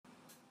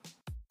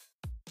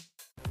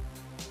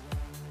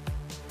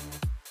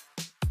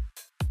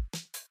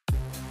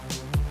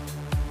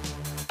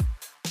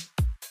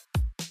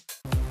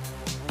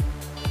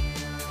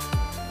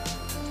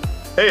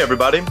Hey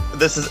everybody,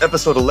 this is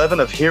episode 11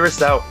 of Hear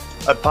Us Out,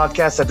 a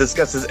podcast that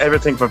discusses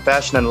everything from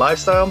fashion and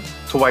lifestyle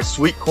to why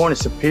sweet corn is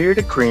superior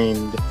to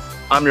creamed.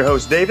 I'm your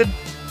host David.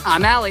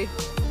 I'm Allie.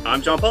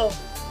 I'm John Paul.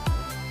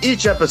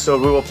 Each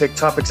episode we will pick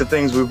topics of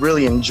things we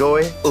really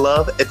enjoy,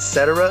 love,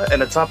 etc.,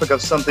 and a topic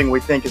of something we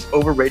think is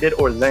overrated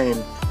or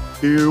lame.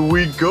 Here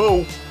we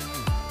go.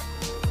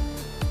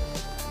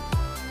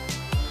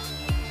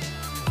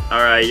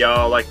 Alright,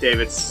 y'all, like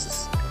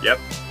David's... Yep.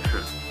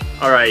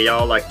 Alright,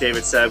 y'all, like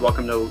David said,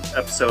 welcome to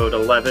episode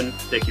 11.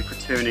 Thank you for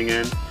tuning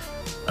in.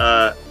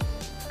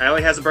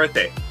 Allie has a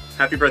birthday.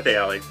 Happy birthday,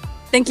 Allie.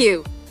 Thank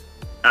you.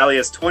 Allie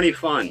is 20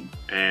 fun,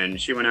 and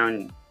she went out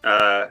and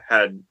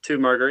had 2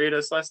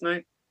 margaritas last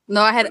night. No,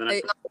 I had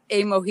a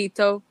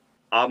mojito.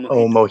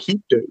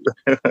 Mojito.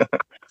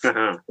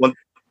 Uh-huh.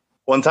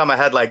 One time I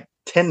had like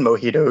 10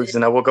 mojitos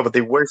and I woke up with the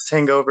worst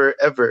hangover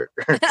ever.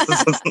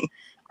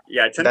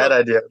 Yeah, 10 Bad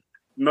idea.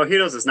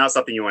 Mojitos is not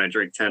something you want to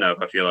drink 10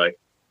 of, I feel like.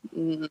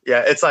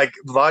 Yeah, it's like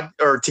vodka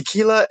or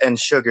tequila and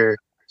sugar.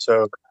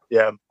 So,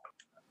 yeah.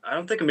 I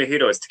don't think a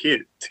mojito is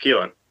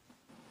tequila.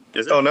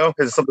 Is it? Oh, no?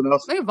 Is it something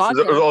else? Maybe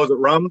vodka. Is it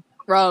rum?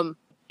 Rum.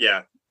 Yeah,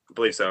 I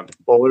believe so.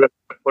 Well,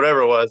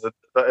 whatever it was,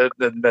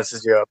 it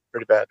messes you up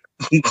pretty bad.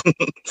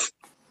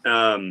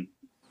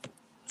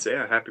 So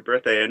yeah, happy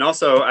birthday. And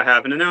also, I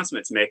have an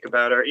announcement to make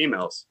about our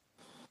emails.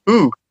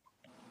 Ooh.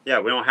 Yeah,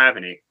 we don't have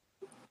any.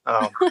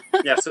 Oh,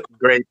 Yeah, so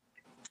great.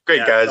 Great,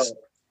 yeah, guys. so,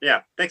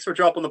 yeah, thanks for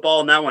dropping the ball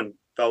on that one,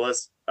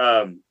 fellas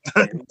and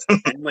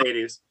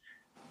ladies.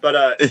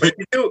 But if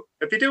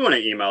you do want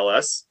to email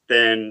us,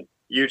 then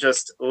you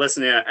just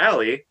listen to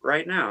Allie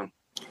right now.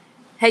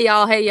 Hey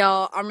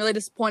y'all. I'm really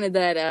disappointed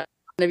that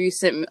none of you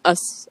sent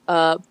us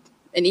an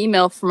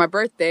email for my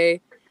birthday.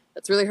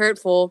 That's really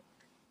hurtful.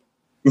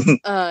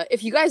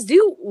 If you guys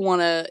do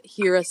want to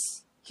hear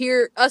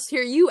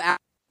you out,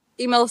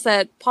 email us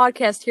at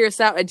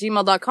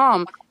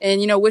podcasthearusout@gmail.com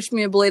and, wish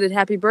me a belated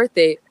happy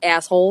birthday,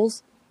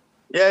 assholes.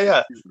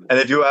 Yeah. And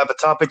if you have a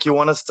topic you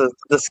want us to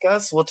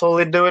discuss, we'll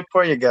totally do it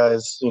for you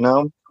guys, You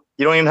don't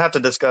even have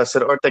to discuss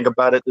it or think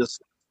about it.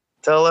 Just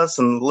tell us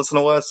and listen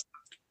to us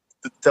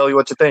to tell you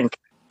what you think.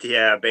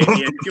 Yeah, baby. And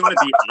if you want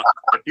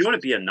to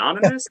be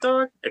anonymous,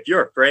 dog, if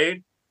you're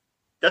afraid,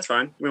 that's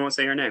fine. We won't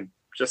say your name.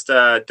 Just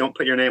don't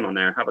put your name on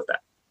there. How about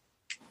that?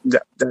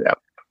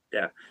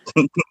 Yeah.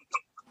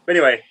 But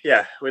anyway,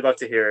 yeah, we'd love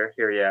to hear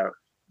you out.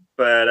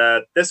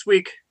 But this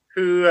week,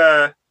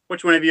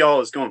 which one of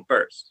y'all is going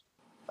first?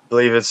 I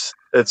believe it's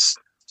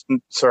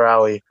Sir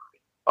Ali.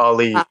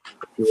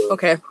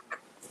 Okay.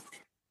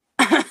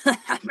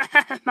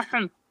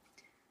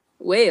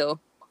 Well,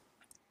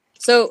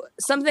 so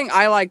something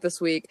I like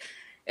this week,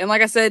 and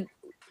like I said,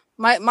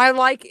 my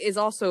like is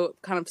also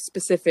kind of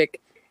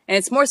specific, and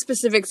it's more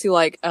specific to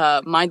like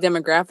my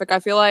demographic, I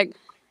feel like,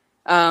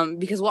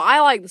 because what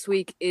I like this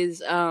week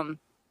is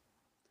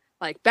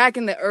like back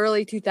in the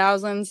early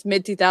 2000s,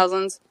 mid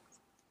 2000s,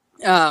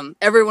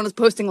 everyone was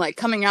posting like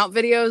coming out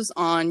videos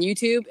on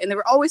YouTube, and they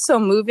were always so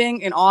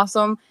moving and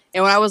awesome.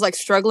 And when I was like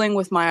struggling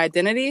with my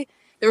identity,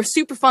 they were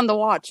super fun to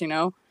watch,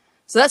 So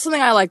that's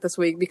something I like this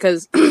week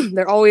because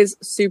they're always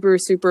super,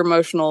 super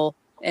emotional.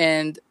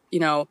 And,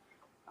 I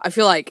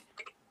feel like,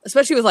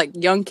 especially with like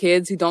young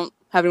kids who don't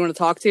have anyone to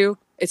talk to,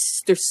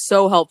 they're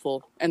so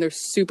helpful and they're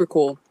super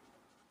cool.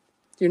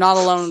 You're not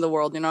alone in the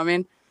world, you know what I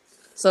mean?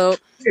 So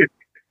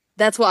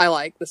that's what I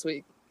like this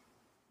week.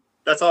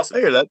 That's awesome. I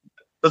hear that.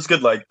 That's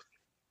good. Like,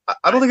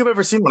 I don't think I've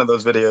ever seen one of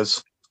those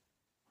videos.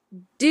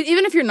 Dude,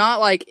 even if you're not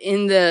like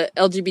in the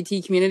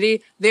LGBT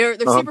community, they're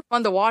super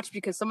fun to watch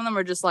because some of them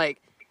are just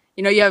like,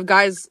 you have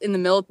guys in the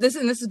military.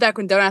 This is back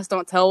when Don't Ask,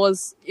 Don't Tell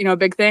was, a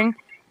big thing.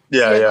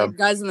 Yeah, so you have, like,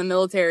 guys in the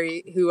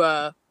military who,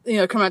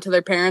 come out to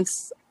their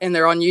parents and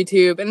they're on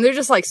YouTube and they're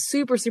just like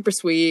super, super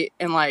sweet.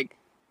 And like,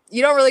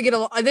 you don't really get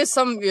there's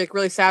some like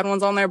really sad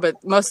ones on there,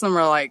 but most of them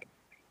are like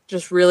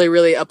just really,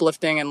 really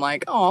uplifting and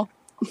like, oh,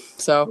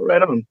 so.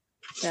 Right on.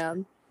 Yeah.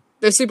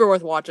 They're super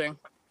worth watching.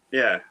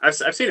 Yeah, I've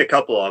seen a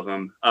couple of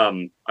them.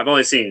 I've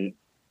only seen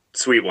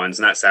sweet ones,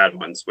 not sad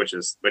ones, which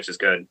is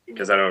good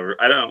because I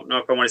don't know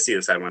if I want to see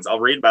the sad ones.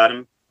 I'll read about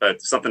them,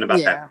 but something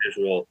about that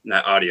visual and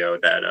that audio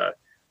that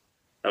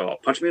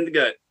punch me in the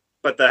gut.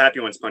 But the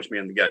happy ones punch me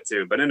in the gut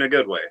too, but in a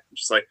good way. I'm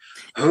just like,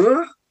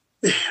 huh?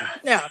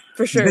 Yeah,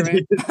 for sure,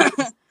 man.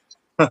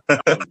 I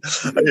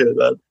hear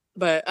that.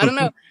 But I don't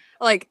know,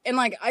 I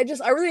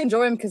really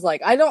enjoy them because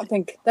like I don't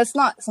think that's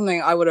not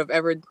something I would have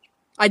ever.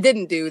 I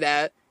didn't do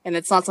that, and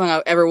it's not something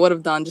I ever would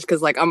have done just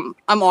because like I'm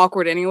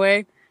awkward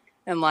anyway,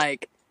 and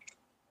like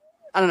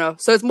I don't know.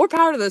 So it's more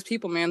power to those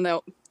people, man.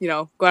 They'll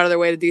go out of their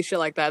way to do shit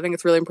like that. I think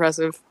it's really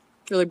impressive,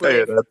 really brave. I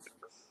hear that.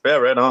 Yeah,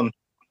 right on.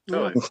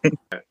 Totally.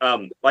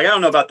 Like I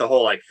don't know about the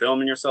whole like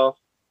filming yourself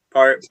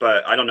part,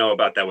 but I don't know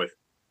about that with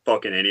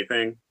fucking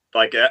anything.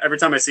 Like every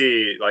time I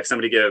see like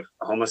somebody give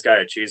a homeless guy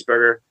a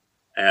cheeseburger,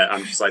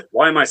 I'm just like,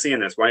 why am I seeing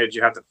this? Why did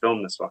you have to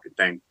film this fucking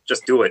thing?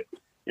 Just do it,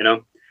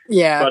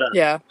 Yeah, but,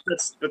 yeah.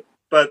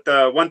 But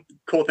the one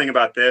cool thing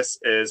about this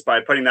is by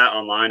putting that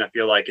online, I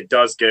feel like it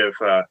does give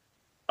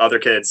other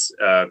kids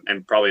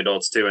and probably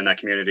adults too in that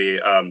community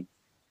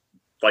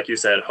like you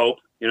said, hope,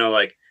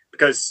 like,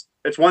 because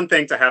it's one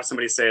thing to have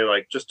somebody say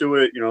like, just do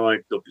it,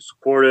 like they'll be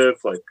supportive,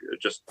 like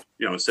just,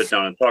 sit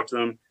down and talk to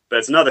them. But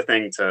it's another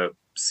thing to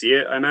see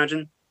it, I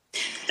imagine.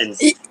 And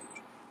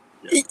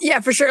yeah,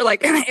 for sure.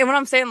 Like, and what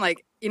I'm saying,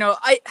 like,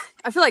 I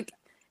feel like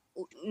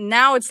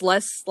now it's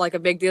less like a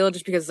big deal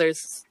just because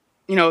there's,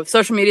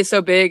 social media is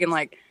so big and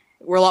like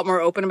we're a lot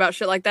more open about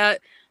shit like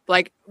that.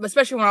 Like,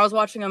 especially when I was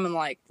watching them in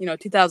like,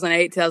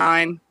 2008,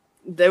 2009,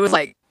 it was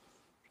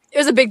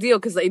a big deal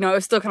because, it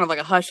was still kind of like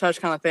a hush hush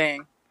kind of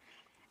thing.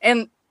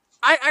 And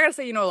I gotta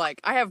say, like,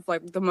 I have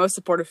like the most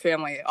supportive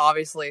family,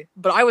 obviously,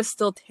 but I was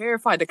still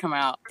terrified to come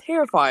out.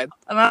 Terrified.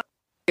 And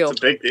it's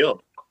a big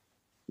deal.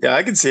 Yeah,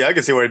 I can see why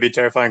it'd be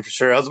terrifying for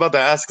sure. I was about to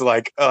ask,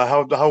 like,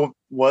 how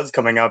was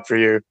coming out for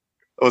you? It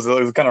was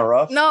kind of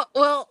rough. No,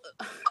 well,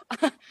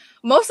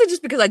 mostly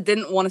just because I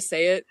didn't want to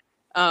say it.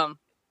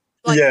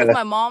 With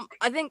my mom,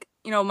 I think,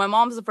 my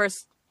mom's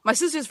my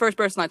sister's the first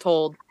person I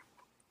told.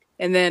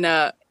 And then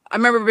I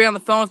remember being on the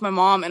phone with my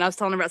mom and I was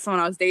telling her about someone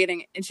I was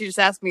dating. And she just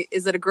asked me,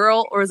 is it a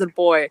girl or is it a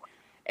boy?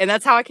 And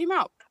that's how I came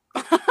out.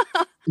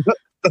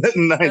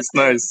 Nice.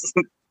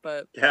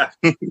 But yeah,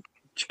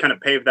 she kind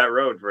of paved that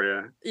road for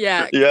you.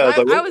 Yeah. Yeah.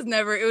 I was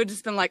never, it would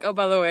just been like, oh,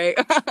 by the way.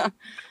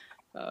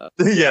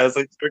 Yeah. It's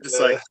like, we're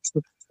just like,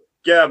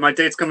 yeah, my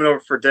date's coming over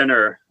for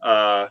dinner.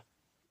 And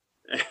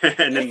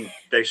then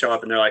they show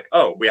up and they're like,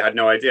 oh, we had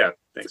no idea.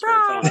 Thanks for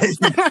telling us.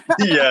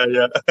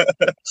 Yeah.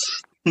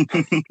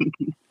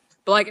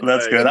 But like,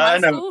 that's good. In high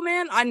school,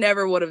 man, I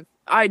never,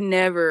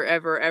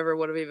 ever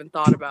would have even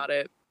thought about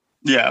it.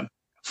 Yeah.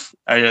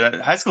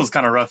 High school is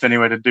kind of rough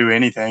anyway to do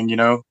anything,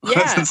 Yeah.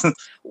 Such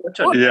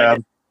a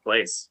negative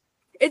place.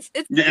 It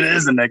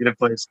is a negative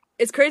place.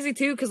 It's crazy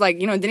too, because like,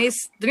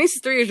 Denise is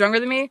 3 years younger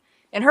than me,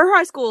 and her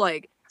high school,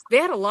 like, they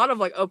had a lot of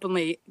like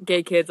openly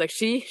gay kids. Like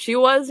she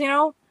was,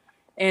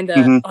 and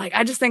like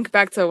I just think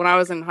back to when I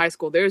was in high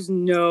school. There's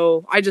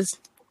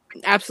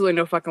absolutely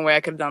no fucking way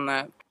I could have done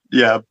that.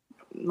 Yeah.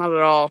 Not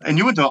at all. And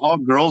you went to all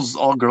girls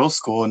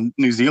school in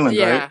New Zealand,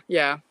 right?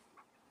 Yeah.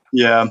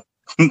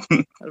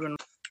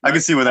 I can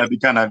see where that'd be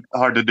kind of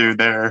hard to do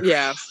there.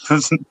 Yeah.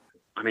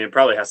 I mean, it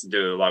probably has to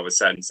do a lot with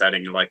setting.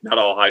 Like, not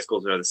all high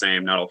schools are the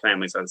same. Not all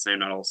families are the same.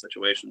 Not all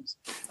situations.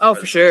 Oh,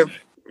 for sure.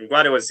 I'm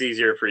glad it was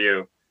easier for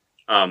you.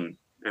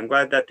 I'm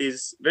glad that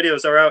these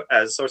videos are out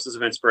as sources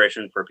of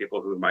inspiration for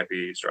people who might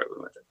be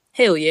struggling with it.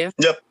 Hell yeah.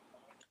 Yep.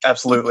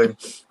 Absolutely.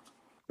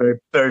 Very,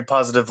 very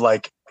positive.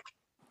 Like,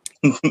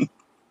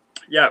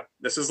 yeah,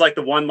 this is like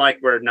the one, like,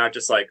 where not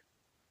just like,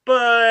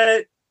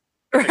 but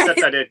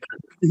except I did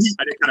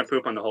kind of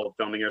poop on the whole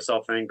filming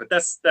yourself thing, but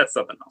that's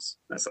something else.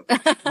 That's something.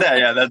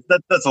 Yeah,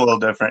 that's a little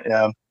different.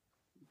 Yeah.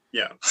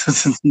 Yeah.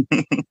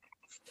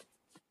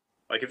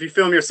 Like, if you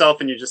film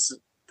yourself and you just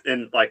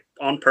like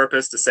on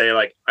purpose to say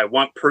like, I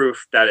want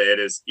proof that it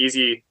is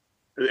easy.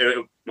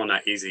 Well,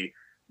 not easy.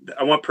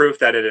 I want proof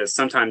that it is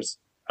sometimes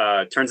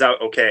turns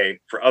out okay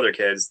for other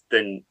kids.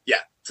 Then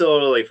yeah,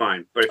 totally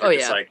fine. But if you're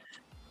just like,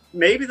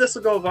 maybe this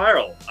will go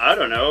viral. I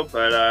don't know,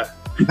 but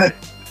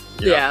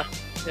yeah,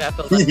 I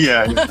feel that.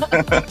 Yeah.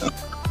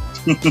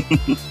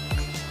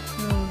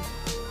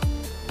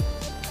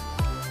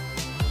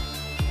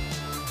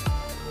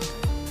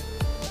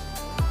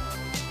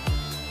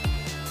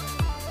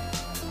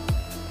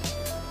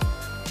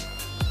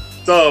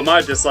 So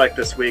my dislike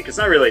this week, it's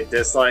not really a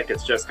dislike,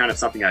 it's just kind of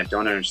something I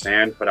don't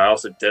understand, but I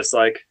also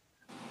dislike.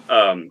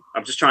 I'm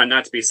just trying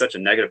not to be such a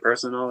negative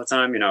person all the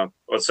time, or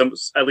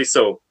at least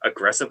so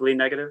aggressively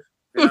negative,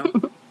 I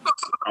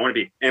want to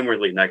be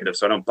inwardly negative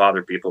so I don't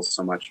bother people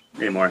so much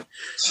anymore.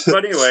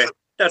 But anyway,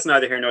 that's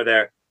neither here nor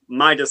there.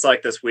 My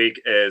dislike this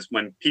week is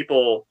when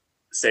people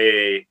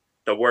say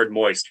the word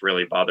moist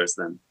really bothers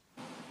them.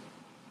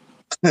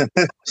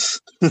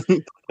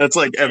 That's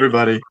like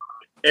everybody.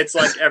 It's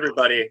like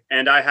everybody,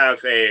 and I have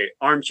a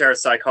armchair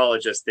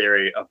psychologist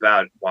theory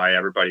about why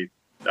everybody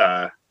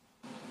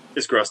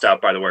is grossed out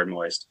by the word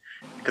moist.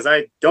 Because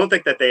I don't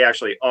think that they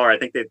actually are. I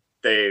think that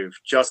they've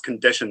just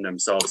conditioned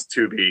themselves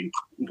to be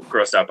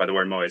grossed out by the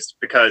word moist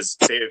because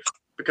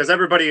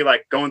everybody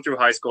like going through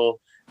high school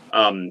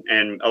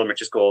and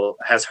elementary school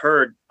has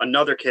heard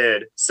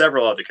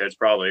several other kids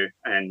probably,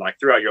 and like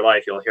throughout your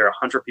life, you'll hear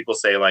 100 people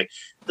say like,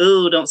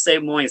 "Ooh, don't say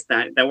moist.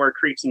 That word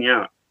creeps me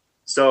out."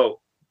 So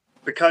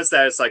because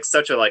that is like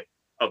such a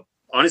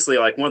honestly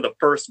like one of the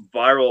first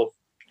viral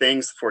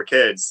things for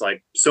kids,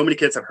 like so many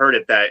kids have heard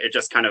it that it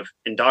just kind of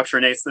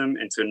indoctrinates them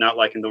into not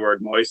liking the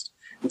word moist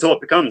until it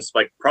becomes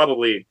like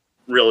probably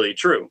really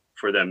true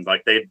for them.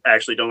 Like they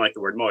actually don't like the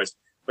word moist.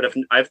 But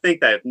I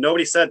think that if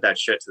nobody said that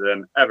shit to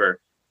them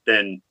ever,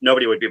 then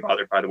nobody would be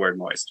bothered by the word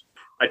moist.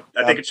 I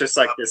think it's just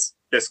like this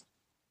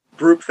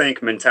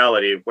groupthink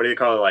mentality. What do you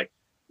call it? Like,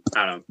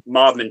 I don't know,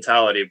 mob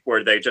mentality,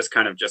 where they just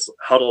kind of just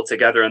huddle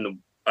together in the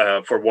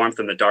for warmth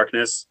in the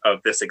darkness of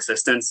this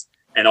existence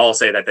and all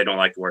say that they don't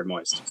like the word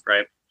moist,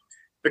 right?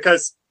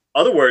 Because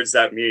other words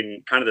that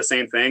mean kind of the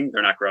same thing,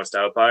 they're not grossed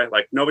out by.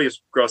 Like,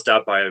 nobody's grossed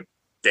out by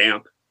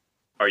damp.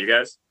 Are you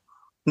guys?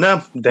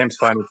 No, damp's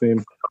fine with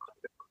me.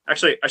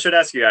 Actually, I should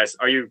ask you guys,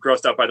 are you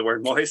grossed out by the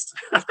word moist?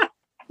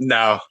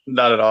 No,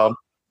 not at all.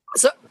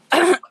 So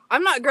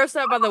I'm not grossed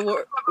out by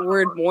the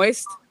word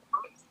moist.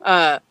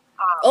 The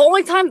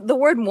only time the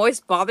word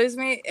moist bothers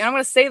me, and I'm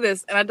gonna say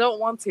this, and I don't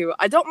want to.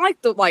 I don't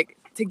like the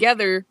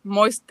together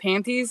moist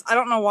panties. I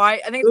don't know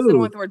why. I think it's the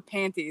one with the word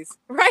panties,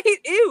 right?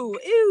 Ew,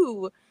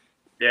 ew.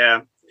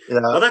 Yeah.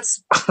 Well,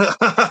 that's.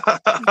 I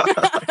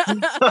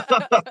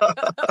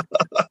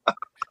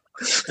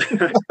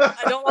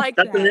don't like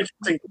that.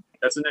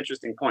 That's an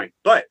interesting point.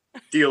 But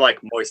do you like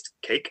moist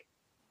cake?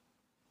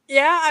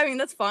 Yeah, I mean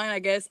that's fine. I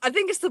guess. I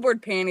think it's the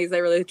word panties that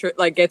really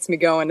gets me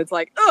going. It's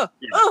like, oh.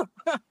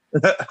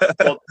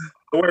 Well,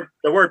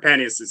 the word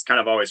panties is kind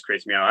of always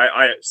creeps me out.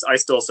 I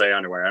still say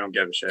underwear. I don't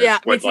give a shit. Yeah,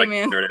 me too,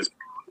 man. It is.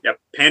 Yeah,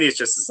 panties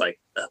just is like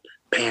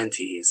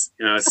panties.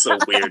 You know, it's so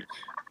weird.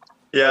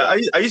 Yeah,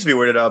 I used to be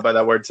weirded out by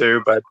that word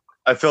too, but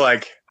I feel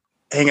like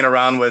hanging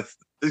around with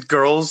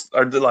girls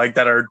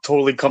that are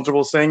totally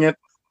comfortable saying it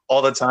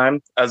all the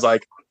time as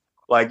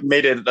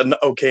made it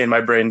okay in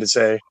my brain to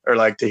say or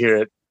to hear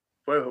it.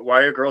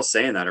 Why are girls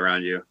saying that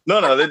around you?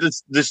 No, they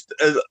just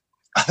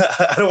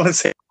I don't want to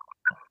say.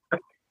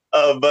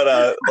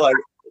 But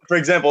for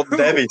example,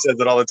 Debbie says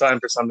it all the time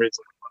for some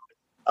reason.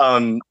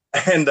 And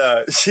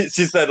she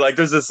said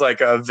there's this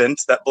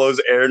vent that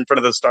blows air in front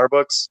of the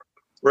Starbucks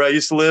where I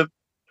used to live,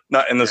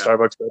 not in the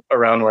Starbucks, but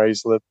around where I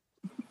used to live.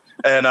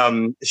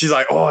 And she's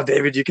like, "Oh,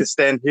 David, you can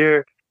stand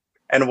here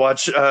and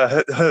watch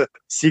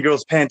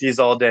Seagirl's panties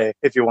all day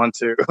if you want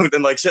to."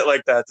 And shit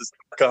like that, just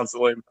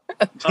constantly.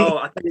 Oh,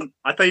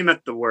 I thought you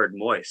meant the word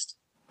moist.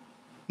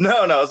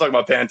 No, I was talking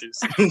about panties.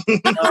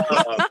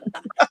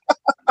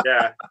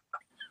 Yeah.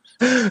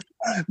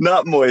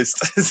 Not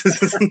moist.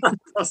 I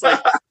was like,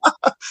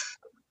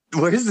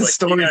 where is this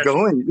story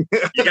going?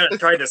 You gotta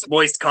try this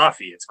moist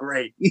coffee. It's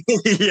great.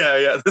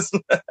 Yeah.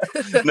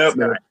 Nope.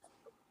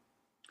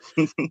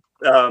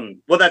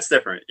 Well, that's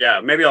different.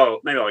 Yeah, maybe I'll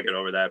get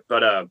over that.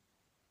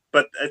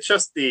 But it's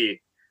just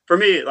for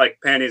me,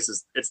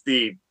 panties it's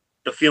the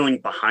feeling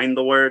behind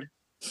the word,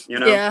 you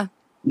know?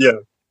 Yeah.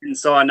 And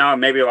so now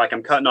maybe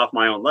I'm cutting off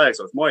my own legs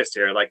with moist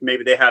here.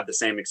 Maybe they have the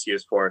same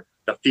excuse for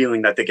the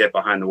feeling that they get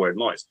behind the word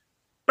moist.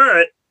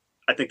 But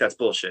I think that's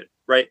bullshit,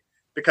 right?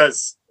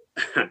 Because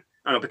I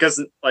don't know,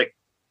 because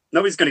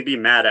nobody's going to be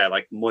mad at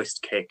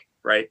moist cake,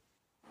 right?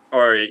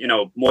 Or,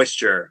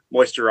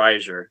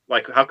 moisturizer.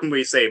 How can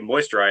we say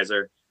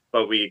moisturizer,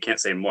 but we can't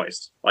say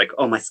moist?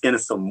 Oh, my skin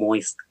is so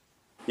moist,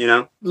 you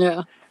know?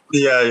 Yeah.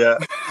 Yeah.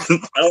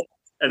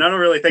 I don't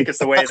really think it's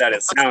the way that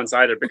it sounds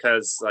either,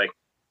 because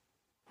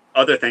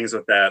other things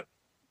with that,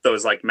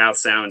 those mouth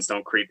sounds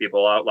don't creep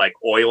people out.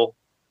 Oil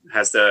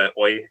has the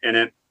oi in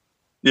it.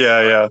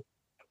 Yeah.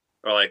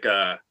 Or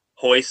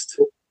hoist,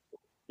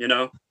 you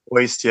know?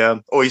 Hoist, yeah.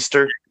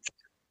 Oyster.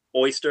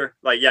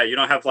 You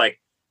don't have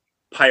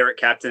pirate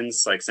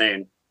captains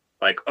saying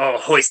oh,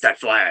 hoist that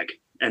flag,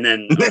 and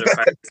then other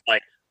pirates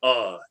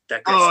oh,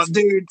 that oh,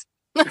 dude.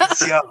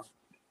 Yeah.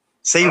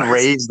 Say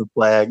raise the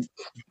flag.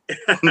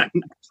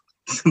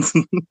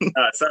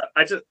 So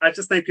I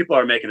just think people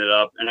are making it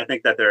up, and I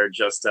think that they're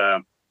just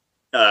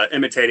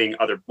imitating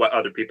what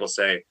other people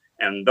say,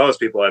 and those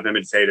people have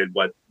imitated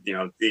what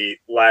the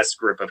last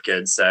group of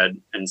kids said,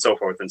 and so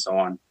forth and so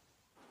on.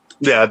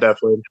 Yeah,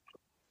 definitely.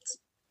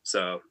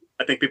 So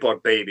I think people are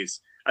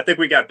babies. I think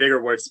we got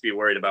bigger words to be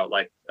worried about,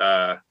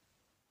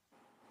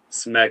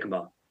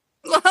 smegma.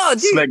 Oh,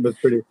 dude. Smegma's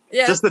pretty.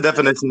 Yeah. Just the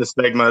definition of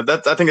smegma.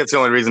 I think that's the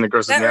only reason it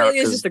grosses me out. That really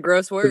is just a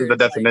gross word. The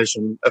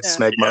definition of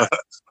smegma.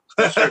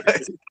 Yeah.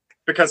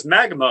 Because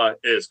magma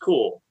is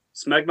cool.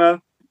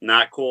 Smegma,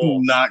 not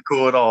cool. Not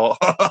cool at all.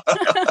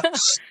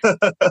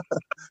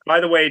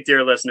 By the way,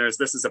 dear listeners,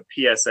 this is a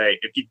PSA.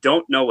 If you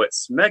don't know what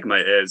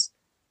smegma is,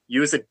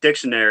 use a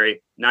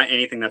dictionary, not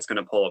anything that's going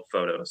to pull up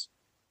photos.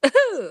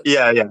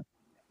 Yeah.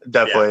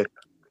 Definitely.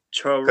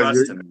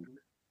 Trust me.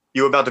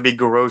 You're about to be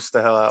grossed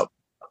the hell out.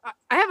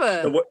 I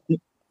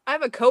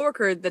have a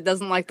coworker that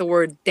doesn't like the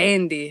word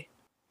dandy.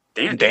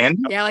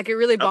 Dandy? Yeah, it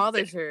really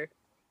bothers her.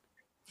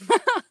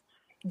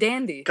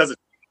 Dandy. Because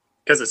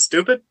it's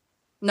stupid?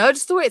 No,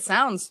 just the way it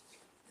sounds.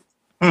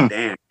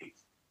 Dandy.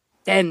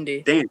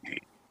 Dandy.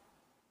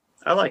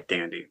 I like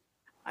dandy.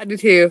 I do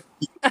too.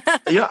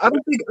 Yeah, I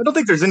don't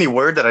think there's any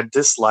word that I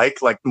dislike.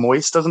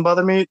 Moist doesn't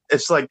bother me.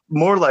 It's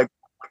more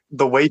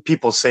the way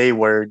people say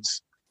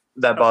words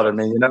that bother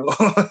me, you know?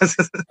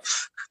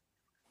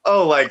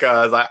 Oh,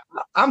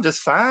 I'm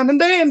just fine and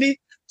dandy.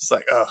 It's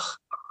ugh.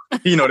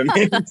 You know what I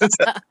mean?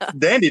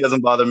 Dandy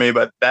doesn't bother me,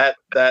 but that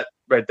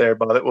right there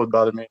would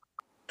bother me.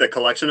 The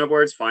collection of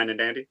words, fine and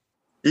dandy?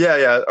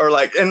 Yeah. Or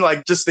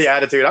and just the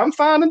attitude, I'm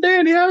fine and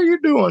dandy, how are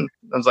you doing?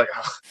 I was oh,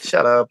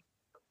 shut up.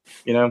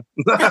 You know?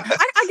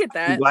 I get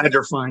that. I'm glad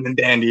you're fine and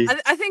dandy.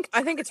 I think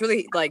it's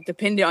really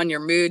dependent on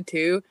your mood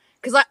too.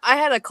 Because I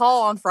had a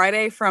call on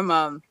Friday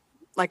from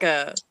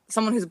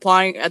someone who's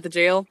applying at the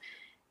jail,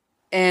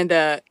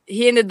 and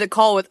he ended the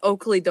call with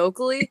Oakley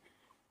Dokley.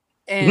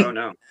 And oh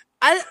no.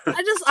 I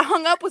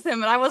hung up with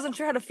him, and I wasn't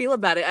sure how to feel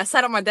about it. I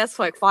sat at my desk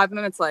for 5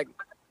 minutes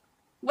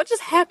what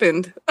just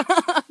happened?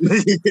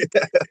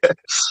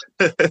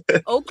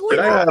 Oakley?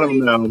 I don't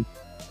know.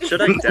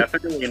 Should I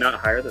definitely not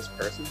hire this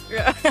person?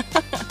 Yeah.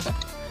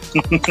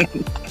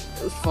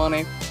 It was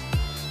funny.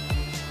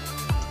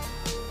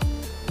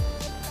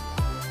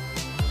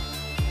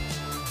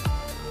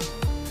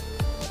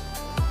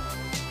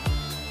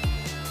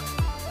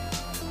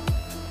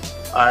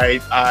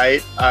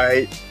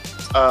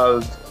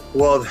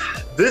 Well,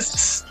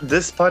 this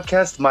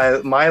podcast,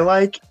 my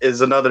like,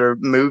 is another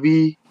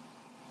movie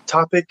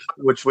topic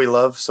which we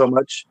love so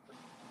much.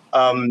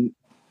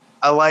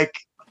 I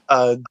like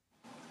Hayao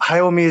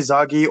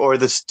Miyazaki or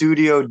the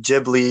Studio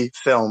Ghibli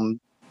film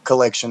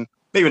collection.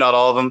 Maybe not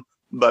all of them,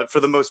 but for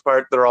the most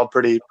part, they're all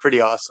pretty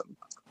awesome.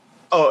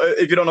 Oh,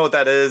 if you don't know what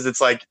that is, it's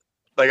like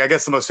I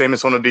guess the most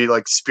famous one would be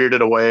like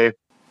Spirited Away,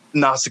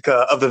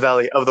 Nausicaa of the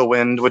Valley of the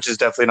Wind, which is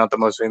definitely not the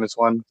most famous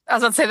one. I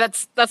was about to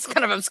say that's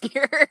kind of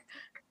obscure.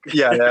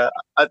 Yeah.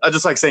 I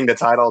just like saying the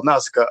title,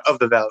 Nausicaa of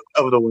the Valley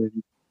of the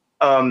Wind.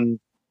 And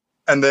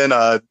then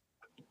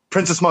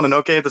Princess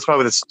Mononoke, that's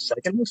probably the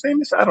second most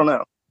famous. I don't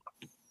know.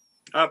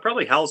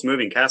 Probably Howl's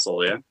Moving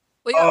Castle, yeah.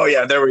 Well, Oh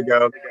yeah, there we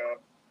go.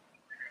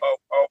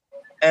 Oh.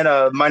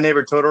 And My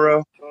Neighbor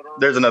Totoro.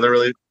 There's another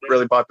really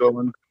popular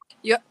one.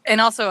 Yeah, and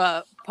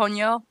also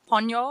Ponyo.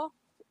 Ponyo,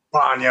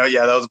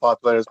 yeah, that was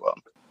popular as well.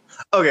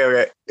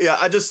 Okay. Yeah,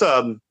 I just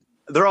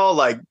they're all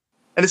like,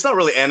 and it's not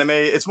really anime.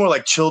 It's more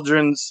like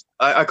children's.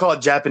 I call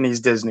it Japanese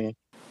Disney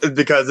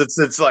because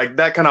it's like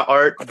that kind of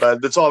art,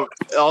 but it's all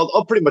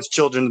pretty much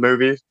children's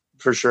movie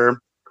for sure.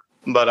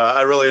 But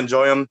I really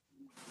enjoy them.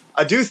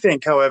 I do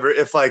think, however,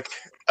 if like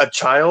a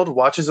child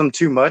watches them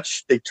too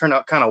much, they turn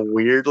out kind of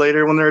weird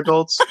later when they're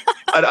adults.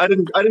 I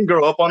didn't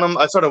grow up on them.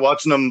 I started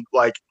watching them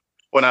like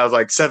when I was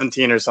like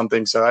 17 or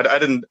something. So I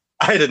didn't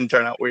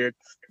turn out weird.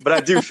 But I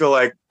do feel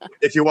like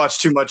if you watch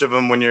too much of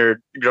them when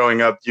you're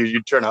growing up,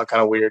 you turn out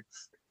kind of weird.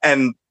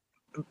 And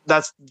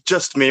that's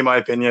just me, my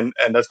opinion,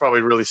 and that's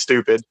probably really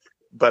stupid.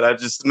 But I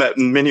just met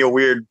many a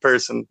weird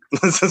person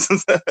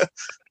that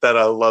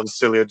loves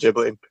Studio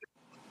Ghibli.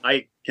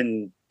 I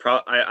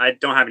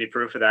don't have any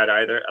proof of that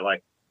either.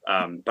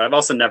 But I've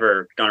also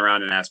never gone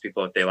around and asked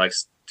people if they like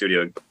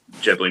Studio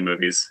Ghibli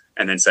movies,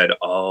 and then said,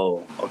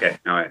 "Oh, okay,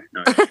 no."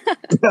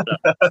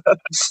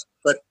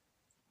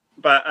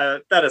 But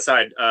that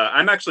aside,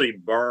 I'm actually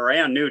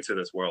brand new to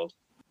this world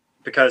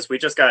because we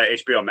just got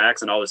HBO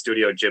Max and all the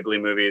Studio Ghibli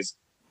movies.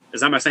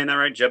 Am I saying that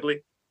right?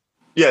 Ghibli?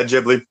 Yeah,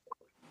 Ghibli.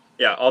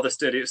 Yeah, all the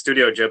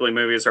Studio Ghibli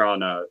movies are on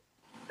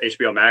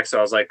HBO Max. So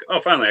I was like, oh,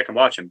 finally I can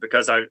watch them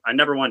because I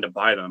never wanted to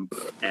buy them,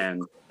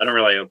 and I don't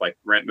really like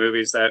rent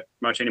movies that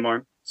much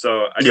anymore.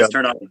 So I just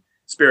turned on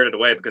Spirited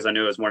Away because I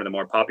knew it was one of the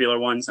more popular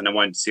ones, and I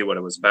wanted to see what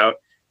it was about.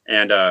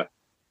 And I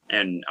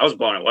was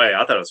blown away.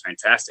 I thought it was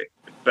fantastic,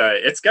 but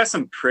it's got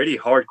some pretty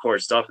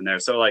hardcore stuff in there.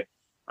 So like,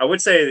 I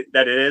would say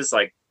that it is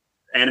like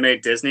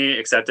animated Disney,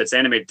 except it's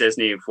animated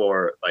Disney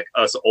for like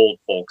us old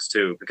folks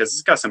too, because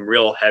it's got some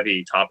real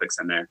heavy topics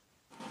in there.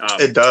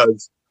 It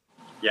does.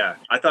 Yeah,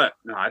 I thought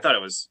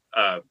it was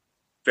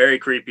very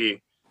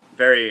creepy,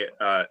 very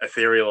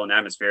ethereal and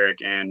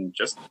atmospheric, and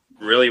just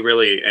really,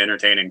 really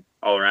entertaining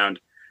all around.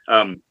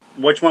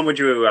 Which one would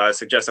you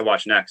suggest I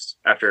watch next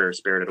after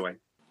Spirited Away?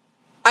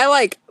 I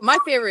like my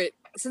favorite,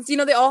 since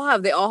they all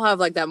have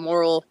like that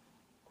moral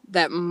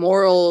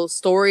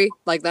story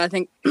like that. I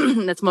think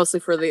that's mostly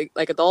for the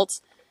like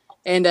adults,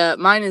 and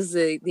mine is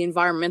the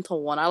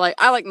environmental one. I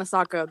like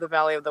Nausicaa of the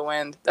Valley of the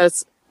Wind.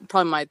 That's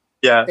probably my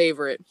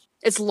favorite.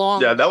 It's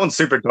long. Yeah, that one's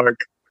super dark.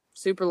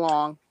 Super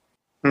long.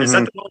 Mm-hmm.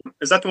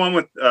 Is that the one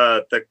with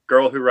the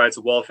girl who rides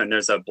a wolf and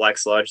there's a black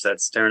sludge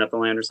that's tearing up the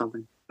land or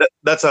something?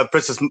 That's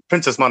Princess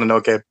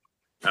Mononoke.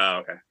 Oh,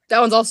 okay. That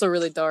one's also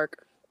really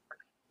dark.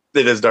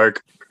 It is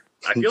dark.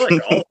 I feel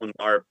like all of them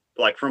are,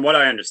 like, from what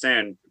I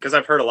understand, because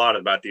I've heard a lot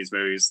about these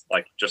movies,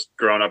 like just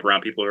growing up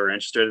around people who are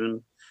interested in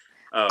them.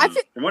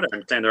 From what I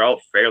understand, they're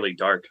all fairly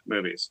dark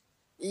movies.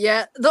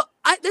 Yeah, there's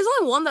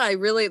only one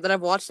that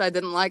I've watched that I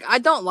didn't like. I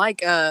don't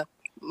like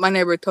My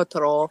Neighbor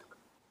Totoro.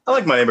 I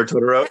like My Neighbor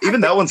Totoro.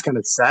 Even that one's kind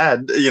of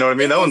sad. You know what I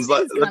mean? That one's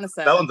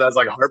has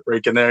like a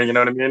heartbreak in there. You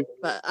know what I mean?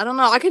 But I don't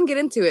know. I couldn't get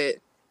into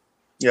it.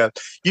 Yeah.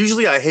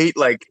 Usually, I hate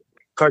like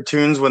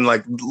cartoons when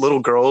like little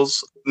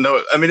girls.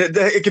 No, I mean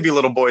it could be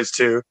little boys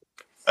too.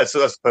 I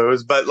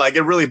suppose, but like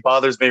it really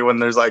bothers me when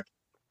there's like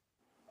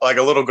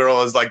a little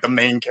girl is like the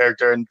main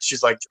character and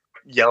she's like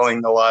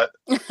yelling a lot.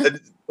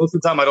 Most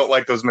of the time, I don't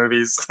like those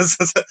movies,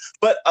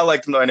 but I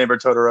liked My Neighbor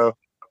Totoro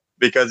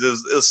because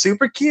it was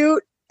super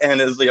cute, and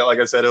like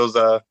I said,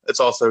 it's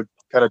also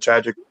kind of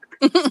tragic.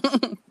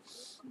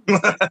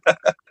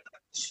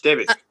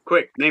 David,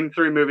 quick, name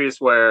 3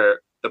 movies where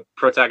the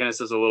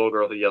protagonist is a little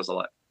girl who yells a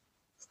lot.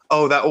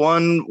 Oh, that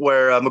one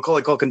where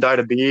Macaulay Culkin died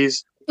of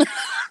bees.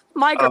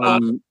 My Girl.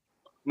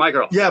 My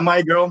Girl. Yeah,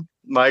 My Girl.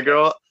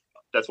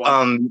 That's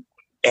one.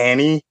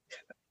 Annie.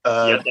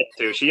 Yeah, that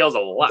too. She yells a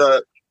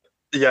lot.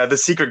 The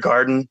Secret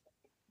Garden.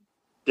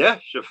 Yeah,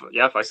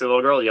 if I see a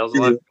little girl, yells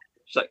a lot.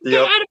 She's like,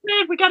 "Get out of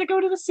bed! We gotta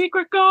go to the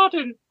secret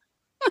garden."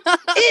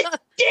 It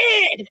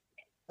did.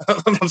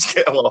 I'm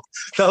scared. Well,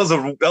 that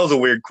was a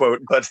weird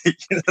quote, but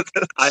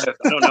I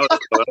don't know.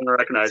 I don't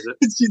recognize it.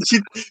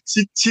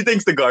 she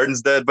thinks the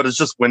garden's dead, but it's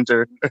just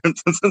winter.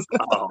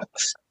 Oh.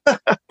 I'm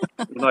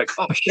like,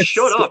 oh,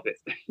 shut up!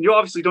 You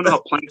obviously don't know how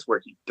plants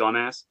work, you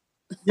dumbass.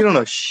 You don't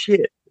know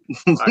shit.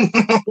 Right.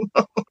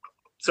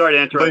 Sorry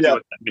to interrupt yeah. you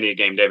with that mini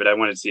game, David. I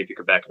wanted to see if you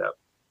could back it up.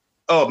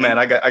 Oh man,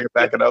 I could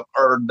back it up.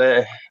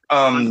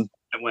 And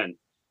when?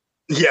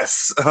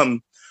 Yes.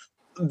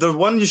 The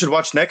one you should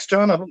watch next,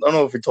 John. I don't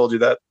know if we told you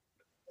that.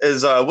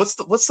 Is what's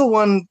the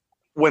one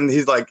when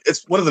he's like,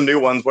 it's one of the new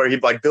ones where he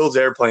like builds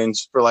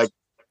airplanes for like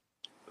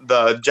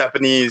the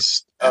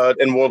Japanese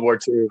in World War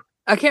II.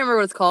 I can't remember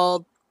what it's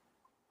called.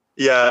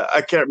 Yeah,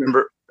 I can't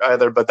remember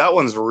either, but that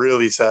one's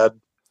really sad.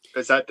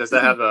 Does that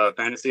have a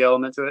fantasy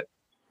element to it?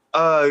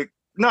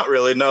 Not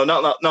really. No,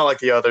 not like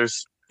the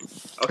others.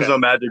 Okay. There's no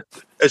magic.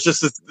 It's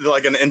just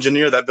like an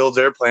engineer that builds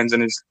airplanes,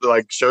 and he's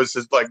like shows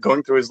his like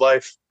going through his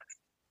life,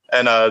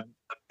 and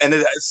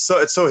it's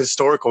so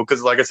historical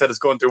because, like I said, it's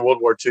going through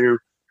World War II,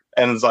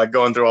 and it's like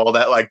going through all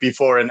that like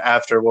before and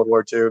after World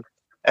War II,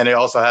 and he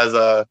also has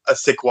a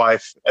sick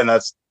wife, and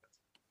that's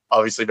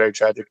obviously very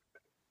tragic.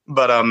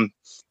 But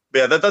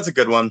yeah, that's a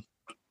good one.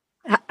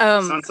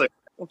 Sounds like.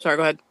 Oh, sorry,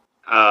 go ahead.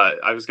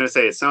 I was gonna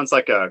say it sounds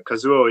like a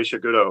Kazuo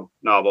Ishiguro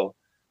novel.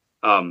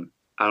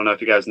 I don't know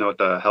if you guys know what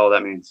the hell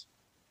that means.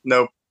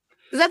 Nope.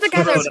 Is that the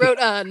guy that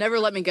wrote "Never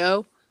Let Me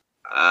Go"?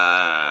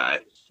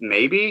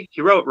 Maybe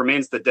he wrote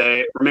Remains of the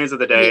Day.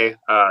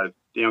 Yeah.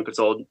 The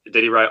Unconsoled.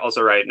 Did he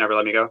also write Never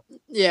Let Me Go?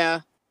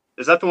 Yeah.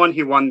 Is that the one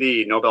he won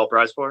the Nobel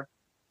Prize for?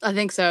 I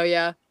think so.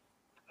 Yeah.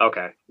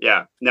 Okay.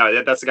 Yeah.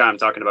 No, that's the guy I'm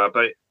talking about.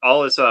 But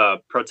all his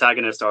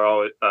protagonists are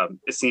always,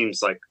 it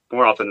seems like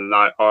more often than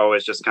not, are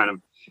always just kind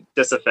of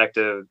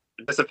disaffected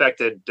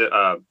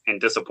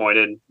and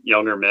disappointed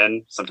younger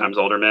men, sometimes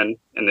older men,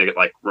 and they get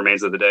like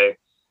Remains of the Day.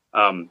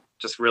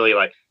 Just really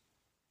like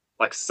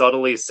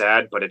subtly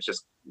sad, but it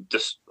just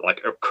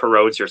like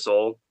corrodes your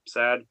soul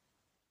sad.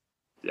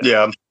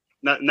 Yeah.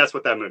 And that's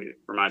what that movie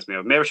reminds me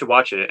of. Maybe I should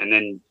watch it and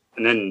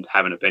then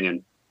have an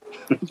opinion.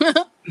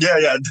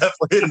 Yeah,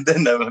 definitely.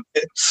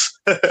 It's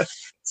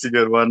a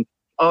good one.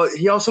 Oh,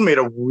 he also made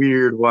a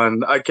weird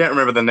one. I can't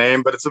remember the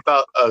name, but it's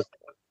about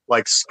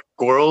like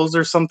squirrels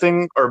or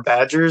something, or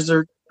badgers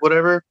or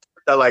whatever,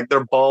 that like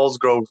their balls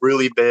grow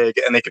really big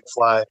and they can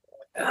fly.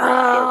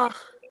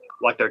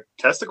 Like their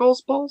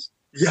testicles balls?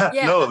 Yeah,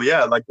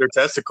 like their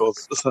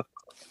testicles.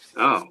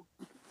 Oh,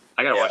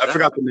 I gotta watch that. I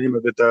forgot the name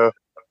of it though.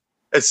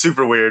 It's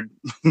super weird.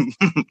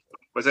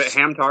 Was it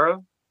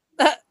Hamtaro?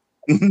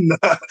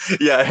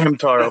 Yeah,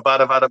 Hamtaro.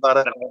 Bada bada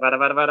bada. Bada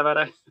bada bada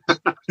bada.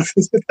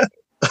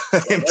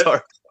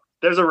 Hamtaro.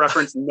 There's a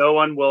reference no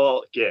one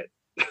will get.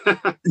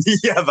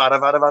 Yeah,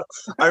 bada bada bada.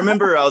 I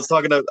remember I was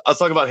talking about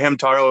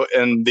Hamtaro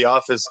in the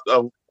office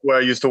where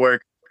I used to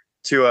work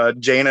to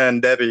Jaina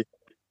and Debbie,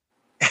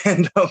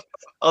 and I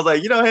was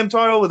like,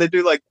 Hamtaro, when they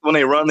do like when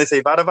they run, they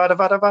say bada bada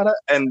bada bada,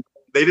 and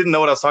they didn't know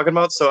what I was talking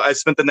about, so I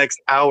spent the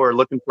next hour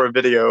looking for a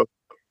video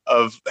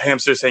of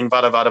hamsters saying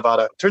bada bada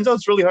bada. Turns out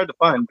it's really hard to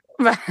find.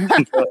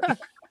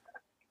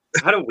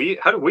 How do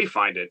we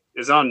find it?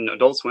 Is it on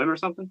Adult Swim or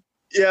something?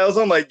 Yeah, it was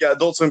on like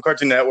Adult Swim,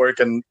 Cartoon Network,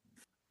 and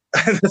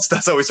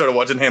that's how we started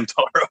watching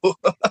Hamtaro.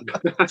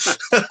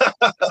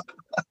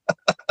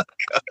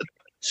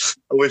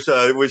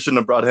 God. We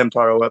shouldn't have brought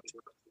Hamtaro up.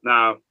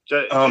 No,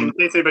 in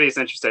case anybody's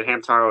interested,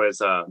 Hamtaro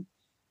is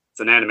it's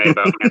an anime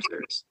about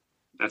hamsters.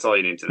 That's all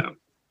you need to know.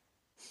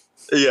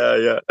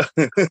 Yeah.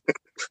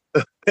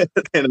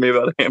 Anime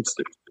about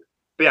hamsters.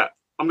 But yeah,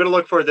 I'm gonna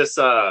look for this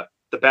the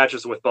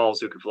badgers with balls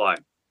who can fly.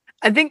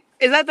 I think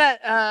is that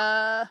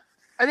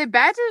are they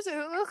badgers? It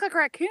look like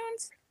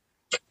raccoons.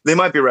 They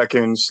might be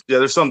raccoons. Yeah,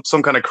 there's some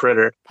kind of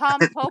critter.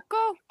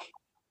 Pompoko?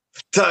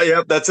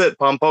 Yep, that's it.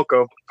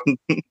 Pompoko.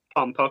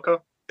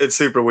 Pompoko? It's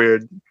super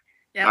weird.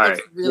 Yeah, it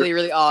looks really,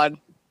 really odd.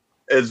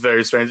 It's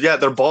very strange. Yeah,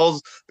 their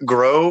balls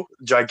grow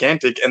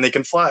gigantic and they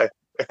can fly.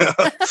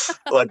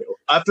 Like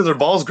after their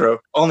balls grow,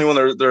 only when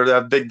they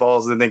have big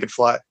balls, then they can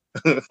fly.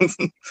 Do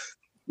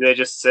they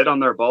just sit on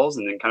their balls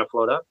and then kind of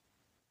float up?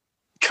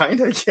 Kind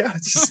of, yeah.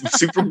 It's just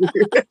super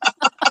weird.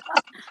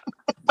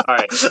 All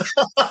right.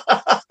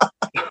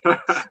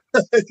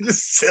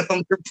 Just sit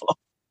on their balls.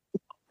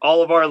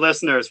 All of our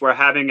listeners, we're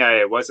having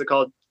a what's it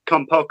called?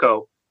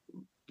 Compoko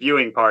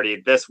viewing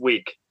party this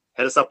week.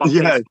 Hit us up on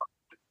Facebook.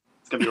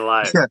 It's gonna be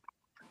live. Yeah.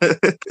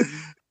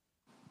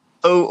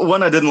 Oh,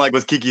 one I didn't like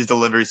was Kiki's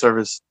Delivery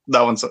Service.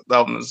 That one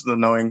was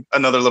annoying.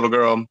 Another little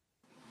girl.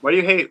 Why do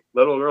you hate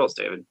little girls,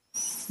 David?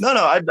 No,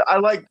 I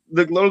like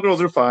the little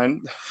girls are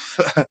fine.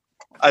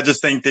 I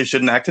just think they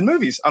shouldn't act in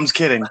movies. I'm just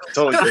kidding.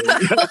 Totally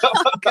kidding.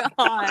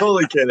 Oh,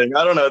 Totally kidding.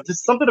 I don't know.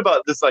 Just something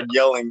about just like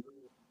yelling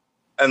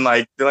and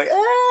like they're like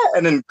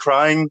and then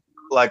crying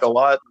like a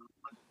lot.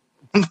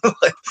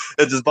 Like,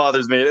 it just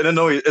bothers me. It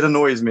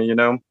annoys me.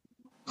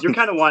 You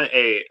kind of want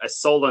a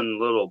sullen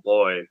little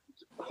boy,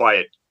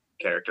 quiet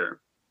character.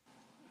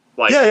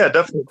 Like yeah,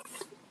 definitely.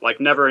 Like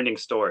Never-Ending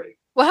Story.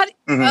 Well,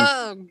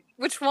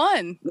 which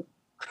one?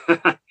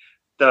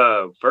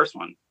 The first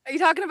one. Are you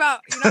talking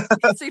about?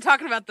 So you're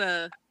talking about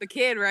the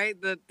kid, right?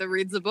 The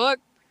reads the book.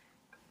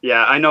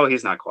 Yeah, I know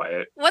he's not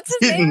quiet. What's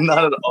his name?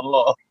 Not at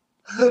all.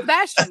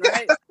 Sebastian,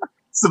 right?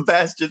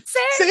 Sebastian.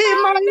 Say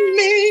my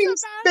name,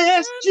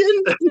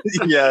 Sebastian.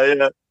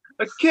 Yeah.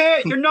 I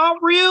can't. You're not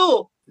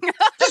real.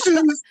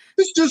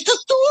 It's just a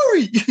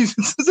story.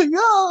 It's like,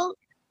 oh.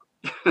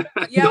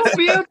 Yeah, Don't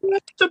be a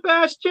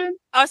Sebastian.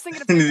 I was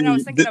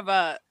thinking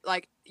of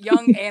like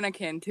young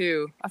Anakin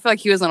too. I feel like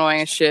he was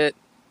annoying as shit.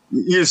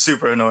 He's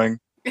super annoying.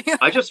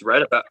 I just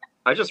read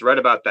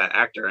about that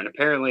actor, and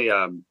apparently,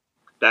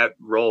 that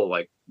role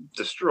like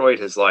destroyed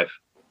his life.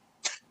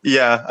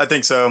 Yeah, I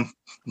think so.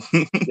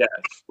 Yeah,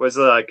 was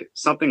like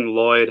something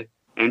Lloyd,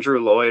 Andrew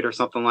Lloyd, or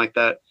something like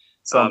that.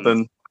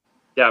 Something.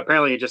 Yeah,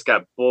 apparently he just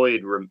got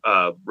bullied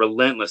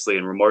relentlessly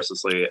and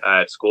remorselessly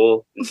at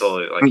school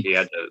until like he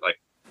had to like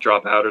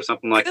drop out or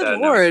something like Good that.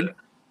 Lord.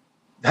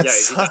 That yeah,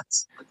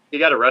 sucks. He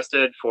got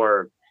arrested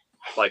for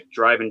like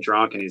driving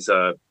drunk, and he's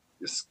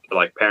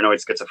like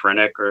paranoid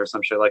schizophrenic or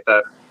some shit like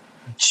that.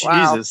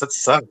 Jesus, that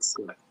sucks.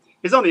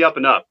 He's on the up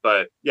and up,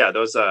 but yeah,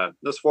 those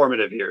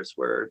formative years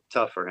were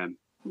tough for him.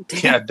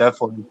 Yeah,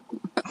 definitely.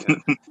 Yeah.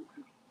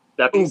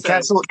 That being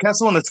said,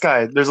 Castle in the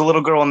Sky. There's a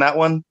little girl in that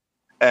one,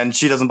 and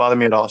she doesn't bother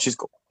me at all. She's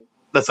cool.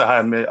 That's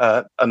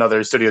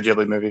another Studio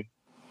Ghibli movie.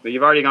 but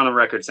you've already gone on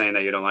record saying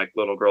that you don't like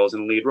little girls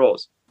in lead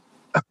roles.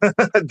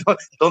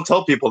 don't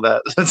tell people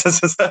that.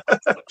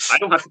 I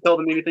don't have to tell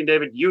them anything,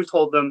 David. You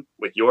told them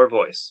with your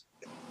voice.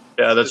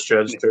 Yeah, that's true.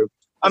 That's true.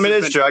 I mean,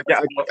 it's true. I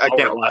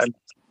can't lie.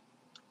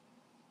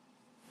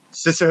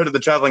 Sisterhood of the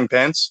Traveling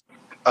Pants.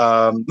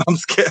 I'm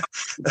scared.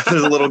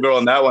 There's a little girl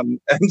in that one,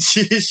 and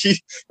she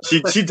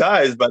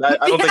dies, but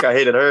I don't think I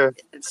hated her.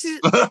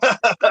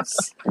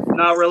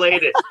 Not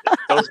related.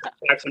 Those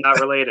facts are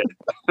not related.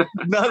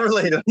 Not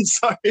related. I'm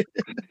sorry.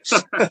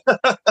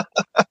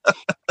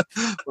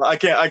 I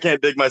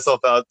can't dig myself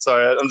out.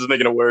 Sorry, I'm just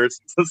making it worse.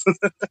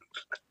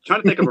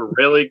 Trying to think of a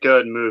really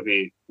good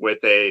movie with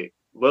a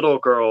little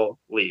girl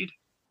lead.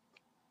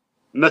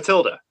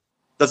 Matilda.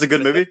 That's a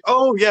good movie.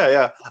 Oh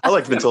yeah. I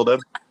like Matilda.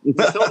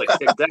 Matilda.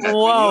 Exactly.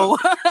 Whoa.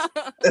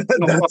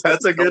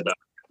 That's a good.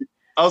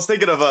 I was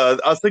thinking of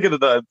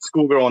the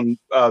schoolgirl in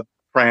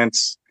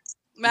France.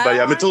 Madeline?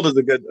 But yeah, Matilda's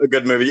a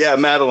good movie. Yeah,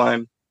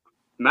 Madeline.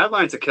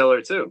 Madeline's a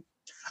killer too.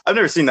 I've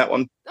never seen that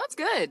one. That's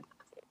good.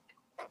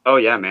 Oh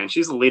yeah, man.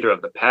 She's the leader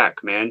of the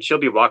pack, man. She'll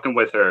be walking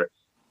with her,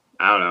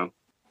 I don't know,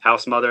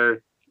 house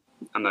mother.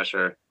 I'm not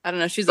sure. I don't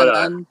know. She's But, a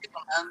nun.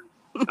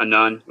 A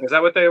nun. Is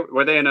that what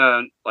were they in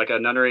a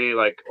nunnery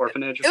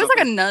orphanage or It was something?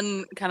 like a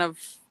nun kind of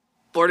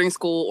boarding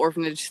school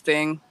orphanage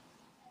thing.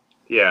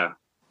 Yeah.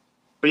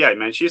 But yeah,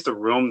 man, she used to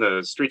roam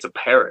the streets of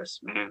Paris,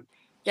 man.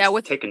 Yeah,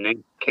 with taking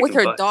names, with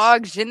her butts.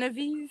 dog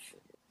Genevieve.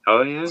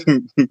 Oh yeah.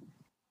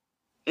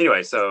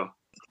 Anyway, so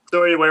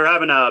we're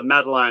having a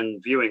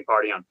Madeline viewing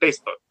party on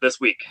Facebook this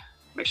week.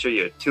 Make sure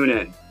you tune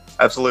in.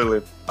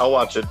 Absolutely, I'll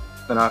watch it,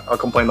 and I'll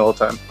complain the whole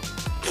time.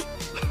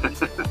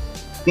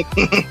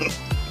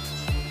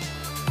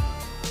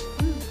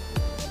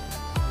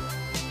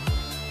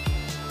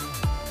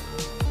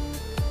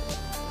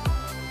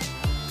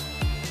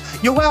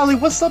 Yo, Allie,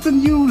 what's something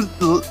you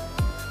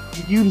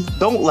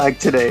don't like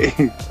today?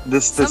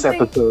 This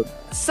episode.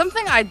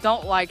 Something I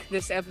don't like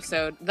this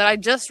episode that I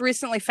just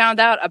recently found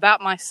out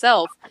about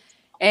myself,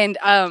 and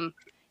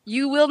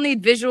you will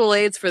need visual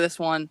aids for this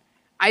one.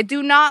 I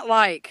do not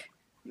like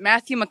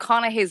Matthew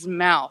McConaughey's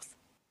mouth.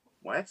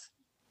 What?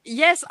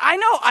 Yes, I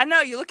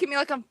know. You look at me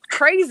like I'm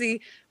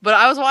crazy, but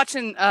I was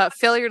watching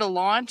Failure to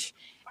Launch,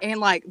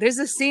 and there's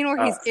a scene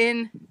where he's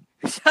in.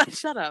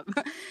 Shut up.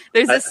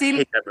 There's a scene. I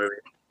hate that movie.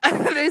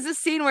 There's a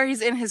scene where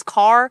he's in his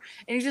car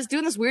and he's just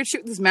doing this weird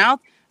shit with his mouth.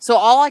 So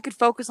all I could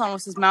focus on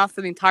was his mouth for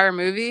the entire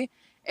movie.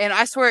 And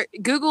I swear,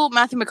 Google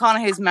Matthew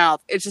McConaughey's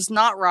mouth. It's just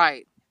not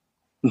right.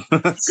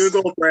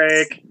 Google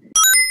break.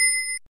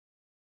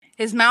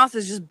 His mouth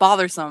is just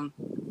bothersome.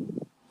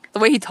 The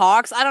way he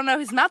talks, I don't know.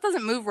 His mouth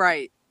doesn't move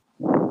right.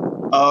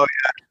 Oh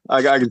yeah,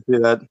 I can see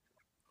that.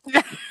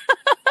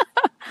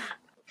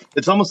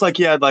 It's almost like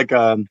he had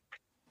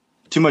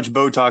too much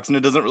Botox and it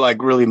doesn't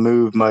really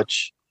move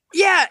much.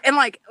 Yeah, and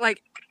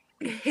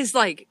his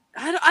I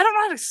don't know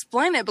how to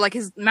explain it, but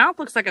his mouth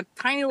looks like a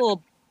tiny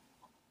little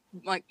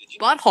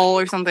butthole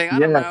or something. I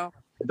don't know.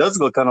 It does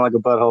look kind of like a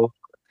butthole.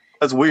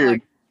 That's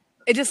weird.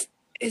 It just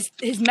his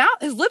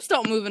lips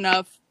don't move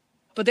enough,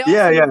 but they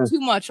also move too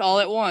much all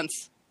at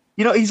once.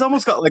 He's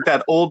almost got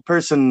that old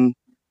person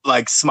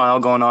smile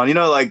going on.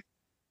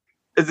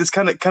 It's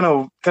kind of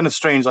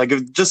strange.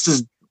 If just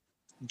his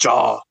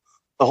jaw,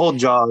 the whole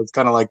jaw is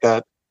kind of like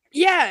that.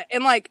 Yeah,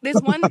 and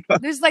there's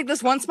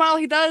this one smile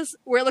he does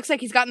where it looks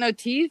like he's got no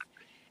teeth,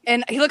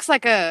 and he looks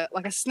like a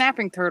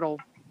snapping turtle.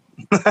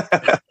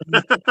 Matthew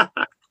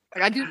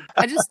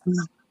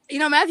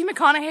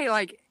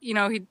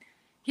McConaughey,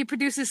 he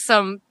produces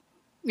some,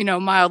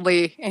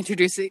 mildly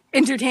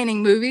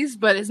entertaining movies,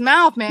 but his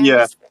mouth, man,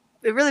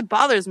 it really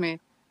bothers me. It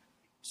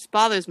just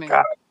bothers me.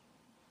 God.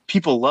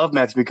 People love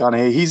Matthew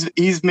McConaughey.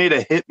 He's made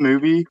a hit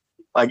movie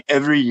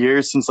every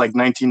year since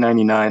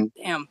 1999.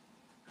 Damn.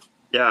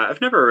 Yeah,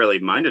 I've never really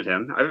minded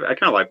him. I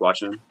kind of like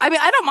watching him. I mean,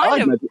 I don't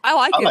mind him. I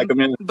like him.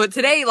 yeah. But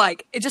today,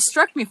 like, it just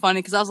struck me funny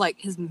because I was like,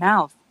 his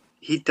mouth.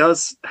 He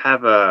does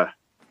have a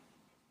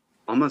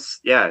almost,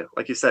 yeah,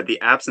 like you said,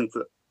 the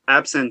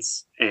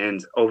absence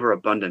and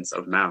overabundance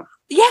of mouth.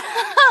 Yeah,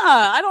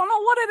 I don't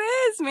know what it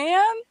is,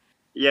 man.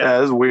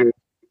 Yeah, it's weird.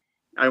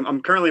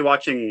 I'm currently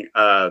watching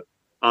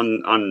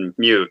on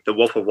mute the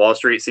Wolf of Wall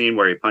Street scene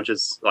where he pumps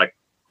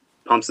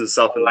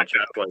himself in my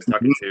chest while he's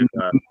talking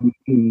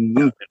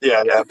to.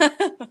 Yeah.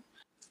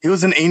 He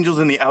was in Angels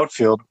in the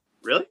Outfield.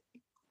 Really?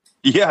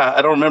 Yeah,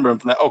 I don't remember him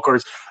from that. Oh, of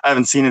course, I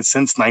haven't seen it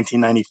since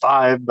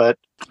 1995. But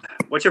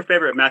what's your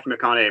favorite Matthew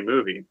McConaughey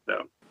movie,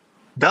 though?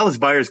 Dallas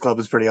Buyers Club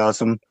is pretty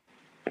awesome.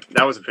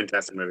 That was a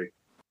fantastic movie.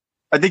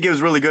 I think it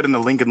was really good in The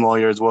Lincoln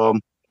Lawyer as well.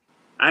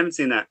 I haven't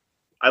seen that.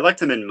 I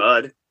liked him in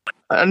Mud.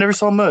 I never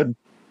saw Mud.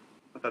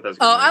 I thought that was.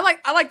 Good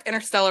I liked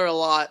Interstellar a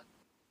lot.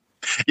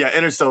 Yeah,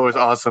 Interstellar was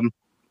awesome.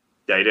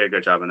 Yeah, he did a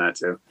good job on that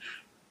too.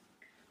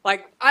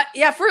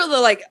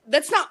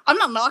 That's not. I'm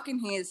not knocking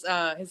his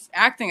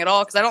acting at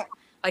all because I don't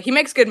like. He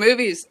makes good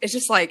movies. It's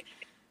just like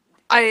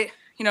I've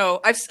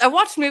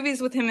watched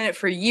movies with him in it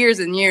for years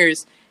and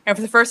years, and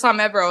for the first time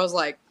ever, I was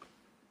like,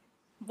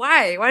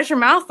 why? Why does your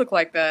mouth look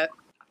like that?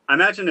 I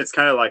imagine it's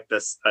kind of like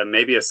this,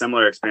 maybe a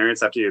similar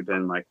experience after you've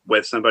been like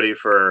with somebody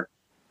for,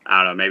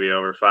 I don't know, maybe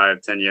over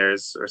 5-10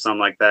 years or something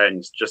like that. And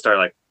you just start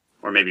like,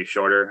 or maybe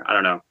shorter, I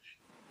don't know.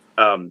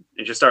 And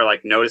just start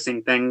like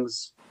noticing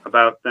things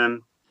about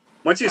them.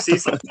 Once you see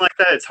something like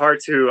that, it's hard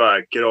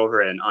to get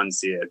over it and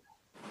unsee it.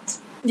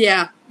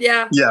 Yeah.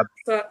 Yeah.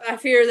 So I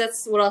fear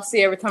that's what I'll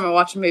see every time I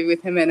watch a movie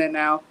with him in it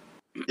now.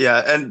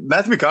 Yeah, and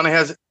Matthew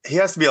McConaughey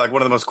has to be like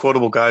one of the most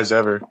quotable guys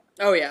ever.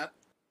 Oh yeah.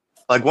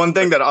 Like one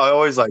thing that I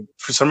always like,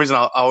 for some reason,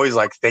 I always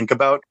like think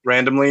about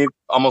randomly,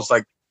 almost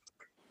like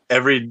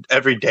every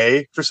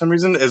day for some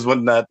reason, is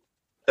when that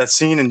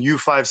scene in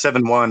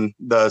U-571,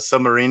 the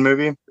submarine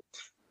movie,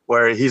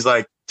 where he's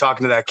like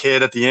talking to that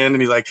kid at the end,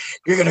 and he's like,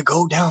 "You're gonna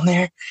go down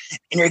there,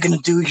 and you're gonna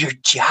do your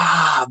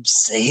job,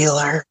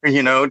 sailor."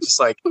 You know, just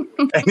like,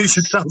 and he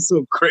just sounds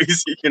so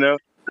crazy, you know.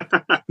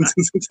 To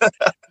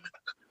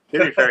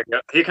be fair,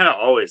 he kind of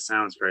always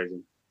sounds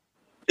crazy.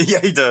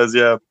 Yeah, he does.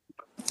 Yeah.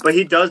 But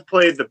he does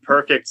play the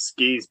perfect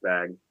skis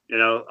bag, you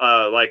know.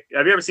 Like,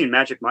 have you ever seen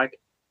Magic Mike?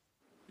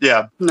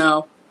 Yeah.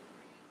 No.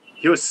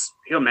 He was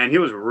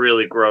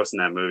really gross in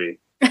that movie.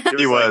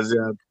 He was.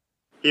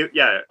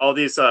 All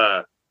these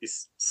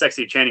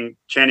sexy Channing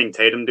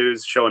Tatum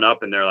dudes showing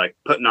up and they're like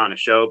putting on a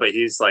show, but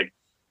he's like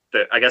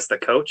the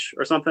coach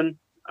or something.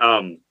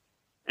 And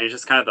he's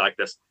just kind of like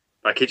this,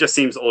 like he just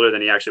seems older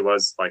than he actually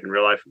was like in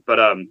real life.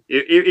 But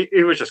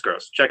he was just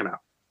gross. Check him out.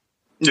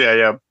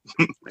 Yeah.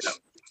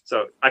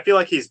 So I feel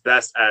like he's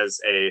best as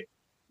a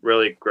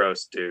really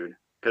gross dude.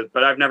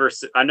 But I've never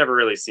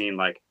really seen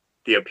like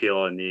the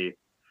appeal in the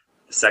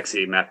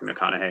sexy Matthew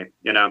McConaughey.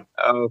 You know.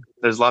 Oh,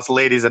 there's lots of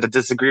ladies that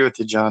disagree with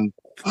you, John.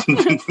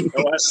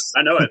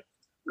 I know it.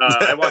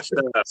 I watched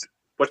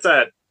what's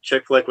that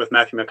chick flick with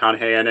Matthew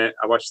McConaughey in it?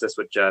 I watched this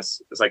with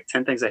Jess. It's like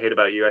 10 Things I Hate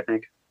About You, I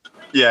think.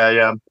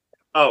 Yeah.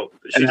 Oh,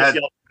 she just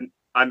yelled.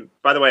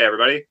 By the way,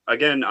 everybody.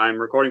 Again,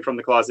 I'm recording from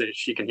the closet.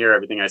 She can hear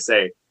everything I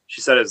say. She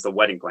said it's The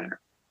Wedding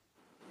Planner.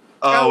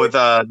 Oh, with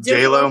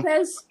J-Lo?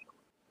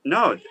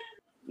 No,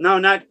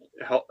 not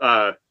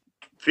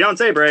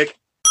Fiance Break.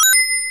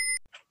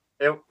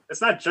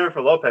 It's not Jennifer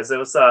Lopez. It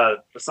was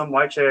some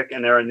white chick,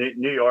 and they're in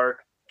New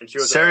York, and she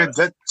was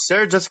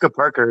Sarah Jessica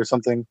Parker or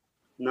something.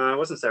 No, it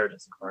wasn't Sarah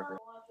Jessica Parker.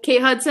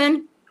 Kate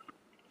Hudson.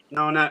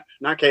 No, not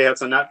Kate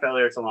Hudson. Not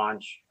Failure to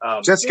Launch.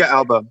 Jessica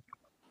Alba.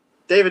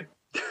 David.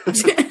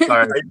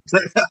 Sorry.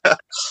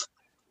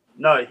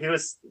 No, he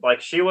was like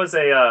she was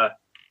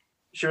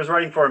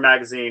writing for a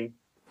magazine.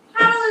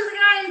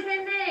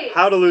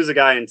 How to Lose a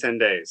Guy in 10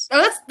 Days.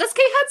 Oh, that's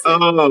Kate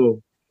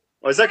Hudson.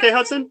 Oh, is that Kate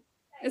Hudson?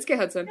 It's Kate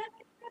Hudson.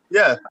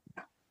 Yeah.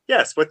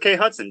 Yes, with Kate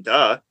Hudson.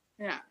 Duh.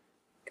 Yeah.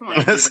 Come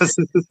on.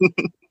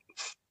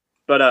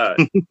 But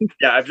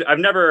yeah, I've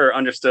never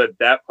understood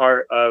that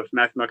part of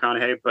Matthew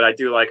McConaughey, but I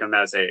do like him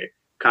as a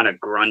kind of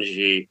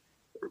grungy,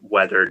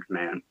 weathered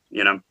man.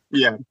 You know?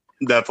 Yeah,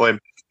 definitely.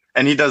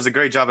 And he does a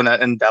great job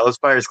in Dallas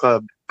Buyers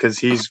Club because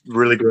he's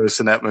really gross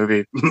in that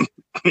movie.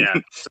 Yeah,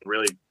 it's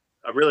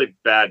a really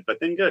bad, but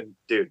then good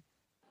dude.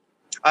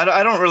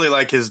 I don't really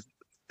like his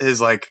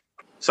like.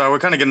 Sorry, we're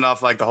kind of getting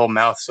off like the whole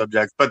mouth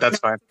subject, but that's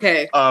fine.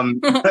 Okay.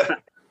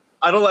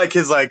 I don't like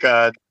his like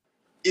the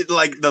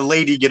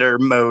lady getter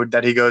mode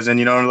that he goes in.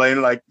 You know,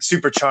 like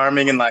super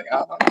charming and like,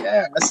 oh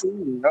yeah, I see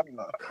you.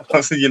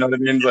 You know what I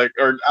mean? Like,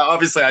 or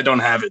obviously I don't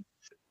have it,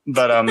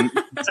 but I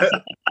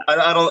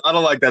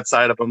don't like that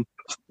side of him.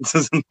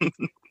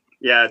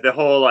 Yeah, the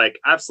whole like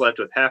I've slept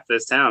with half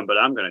this town, but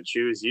I'm gonna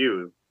choose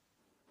you.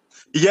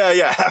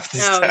 Yeah, half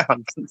this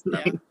town.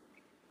 Yeah.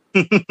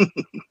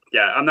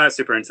 Yeah, I'm not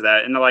super into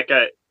that, and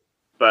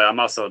but I'm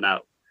also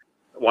not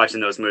watching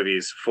those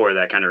movies for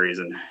that kind of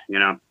reason, you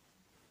know?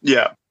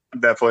 Yeah,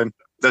 definitely.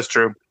 That's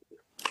true.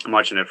 I'm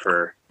watching it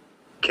for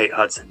Kate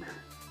Hudson.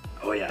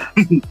 Oh yeah.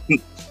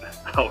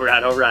 All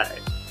right. All right.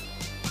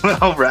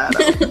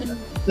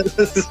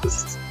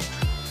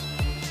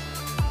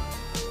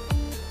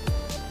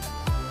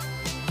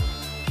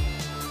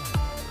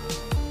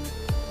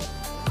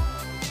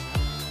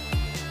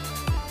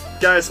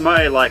 Guys,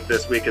 my like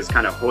this week is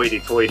kind of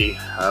hoity-toity.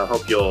 I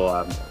hope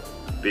you'll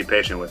be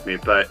patient with me,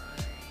 but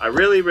I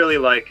really, really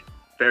like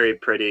very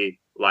pretty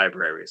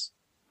libraries.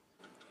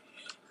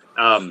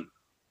 And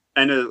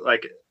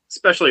like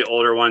especially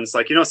older ones.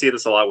 Like you don't see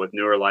this a lot with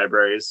newer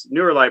libraries.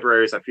 Newer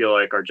libraries, I feel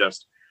like, are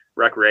just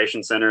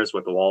recreation centers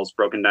with the walls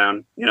broken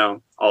down. You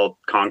know, all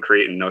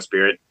concrete and no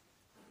spirit.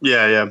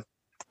 Yeah.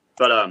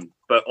 But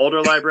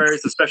older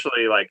libraries,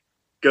 especially like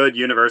good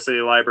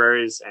university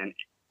libraries and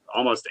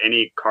almost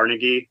any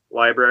Carnegie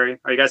library.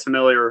 Are you guys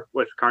familiar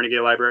with Carnegie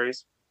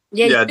libraries?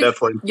 Yeah,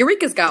 definitely.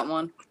 Eureka's got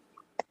one.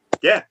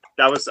 Yeah,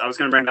 I was going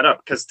to bring that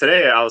up because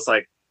today I was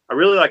like, I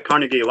really like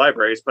Carnegie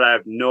libraries, but I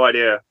have no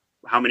idea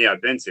how many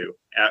I've been to.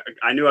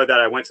 I knew that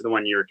I went to the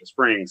one in Eureka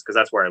Springs because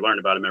that's where I learned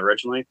about them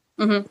originally.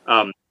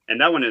 Mm-hmm. And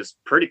that one is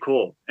pretty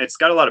cool. It's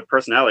got a lot of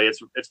personality.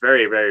 It's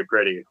very, very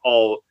pretty.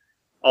 All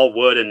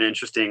wood and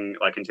interesting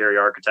like interior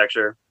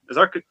architecture.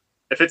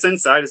 If it's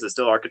inside, is it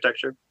still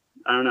architecture?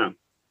 I don't know.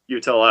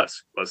 You tell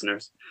us,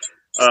 listeners.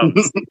 But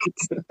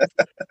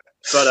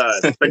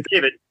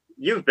David,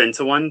 you've been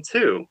to one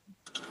too.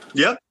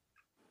 Yep.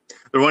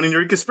 The one in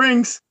Eureka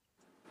Springs.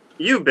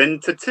 You've been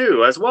to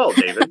two as well,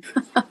 David.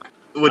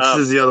 Which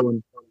is the other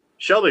one?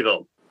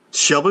 Shelbyville.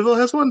 Shelbyville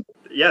has one?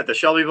 Yeah, the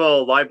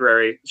Shelbyville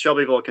Library,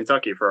 Shelbyville,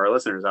 Kentucky, for our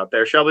listeners out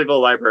there.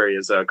 Shelbyville Library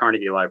is a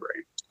Carnegie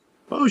library.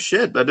 Oh,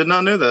 shit. I did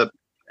not know that.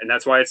 And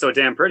that's why it's so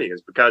damn pretty,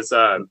 is because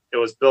it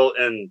was built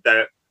in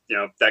that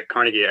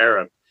Carnegie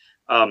era.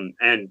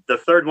 And the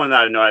third one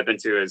that I know I've been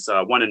to is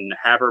one in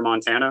Havre,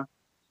 Montana.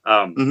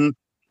 That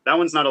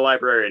one's not a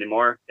library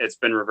anymore. It's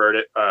been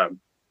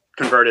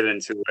converted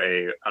into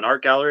an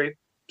art gallery.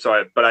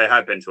 But I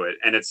have been to it,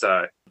 and it's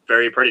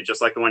very pretty,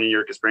 just like the one in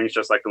Eureka Springs,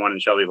 just like the one in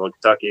Shelbyville,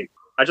 Kentucky.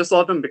 I just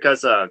love them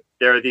because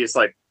there are these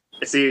like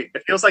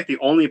it feels like the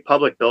only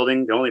public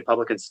building, the only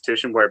public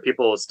institution where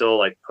people still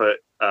like put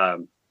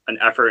an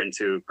effort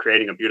into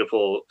creating a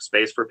beautiful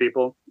space for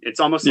people. It's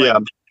almost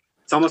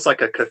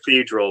like a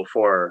cathedral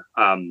for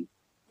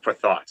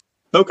thought.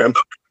 Okay.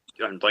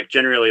 And like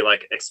generally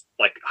like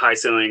high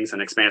ceilings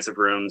and expansive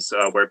rooms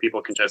where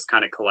people can just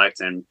kind of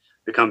collect and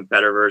become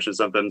better versions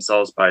of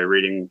themselves by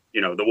reading,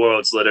 the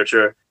world's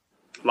literature.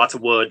 Lots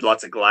of wood,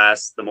 lots of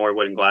glass. The more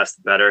wood and glass,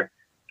 the better.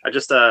 I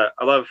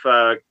love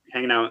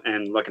hanging out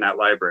and looking at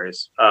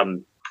libraries.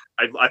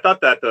 I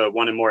thought that the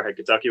one in Moorhead,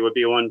 Kentucky would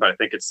be one, but I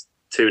think it's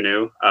too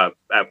new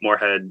at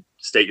Moorhead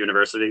State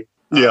University.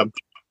 Yeah.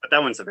 But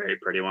that one's a very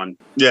pretty one.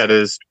 Yeah, it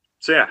is.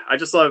 So yeah,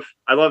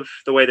 I love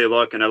the way they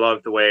look, and I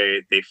love the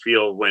way they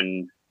feel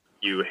when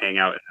you hang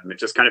out in them. It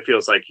just kind of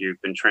feels like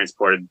you've been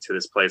transported to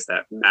this place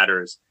that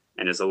matters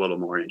and is a little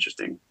more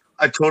interesting.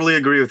 I totally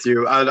agree with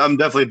you. I'm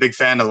definitely a big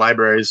fan of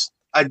libraries.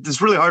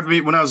 It's really hard for me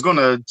when I was going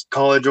to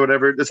college or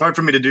whatever. It's hard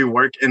for me to do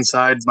work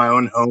inside my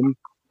own home.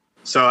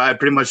 So I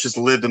pretty much just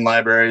lived in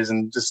libraries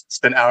and just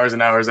spent hours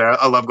and hours there.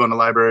 I love going to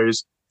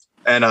libraries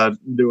and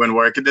doing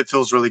work. It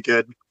feels really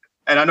good.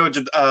 And I know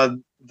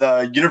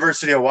the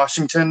University of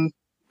Washington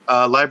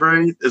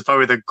library is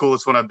probably the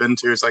coolest one I've been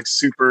to. It's like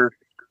super,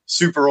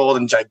 super old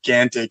and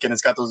gigantic. And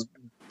it's got those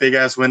big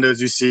ass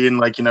windows you see in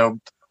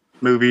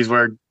movies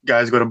where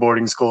guys go to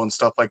boarding school and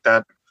stuff like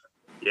that.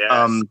 Yeah.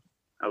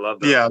 I love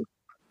that. Yeah.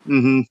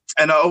 Mm-hmm.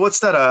 And what's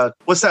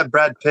that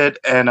Brad Pitt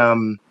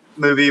and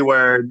movie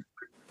where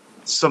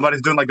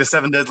somebody's doing like the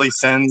 7 deadly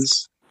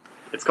sins?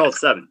 It's called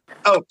Seven.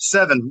 Oh,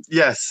 Seven.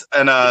 Yes.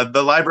 And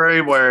the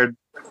library where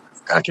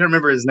God, I can't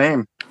remember his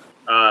name.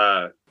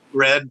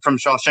 Red from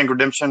Shawshank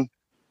Redemption.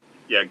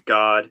 Yeah.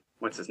 God.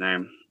 What's his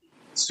name?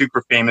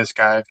 Super famous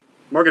guy.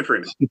 Morgan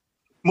Freeman.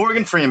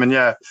 Morgan Freeman.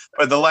 Yeah.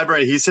 But the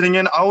library he's sitting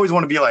in, I always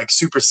want to be like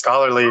super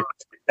scholarly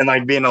and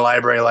like be in a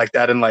library like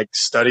that and like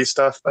study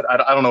stuff. But I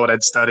don't know what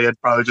I'd study. I'd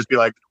probably just be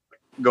like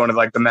going to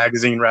like the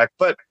magazine rack.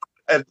 But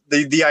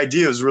the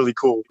idea is really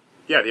cool.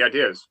 Yeah, the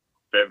idea is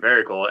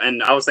very cool.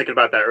 And I was thinking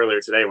about that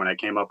earlier today when I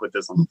came up with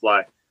this on the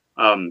fly.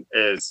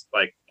 Is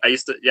like I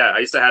used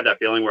to have that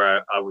feeling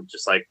where I would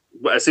just like,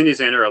 as soon as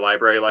you enter a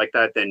library like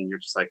that, then you're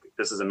just like,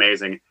 this is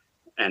amazing.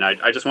 And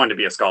I just wanted to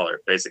be a scholar,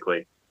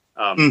 basically.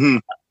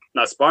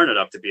 Not smart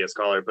enough to be a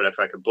scholar, but if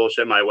I could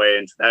bullshit my way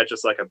into that,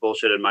 just like I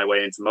bullshitted my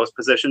way into most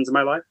positions in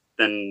my life,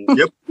 then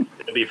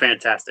it'd be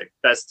fantastic.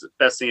 Best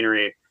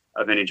scenery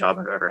of any job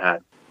I've ever had.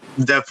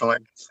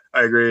 Definitely.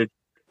 I agree.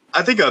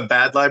 I think a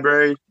bad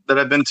library that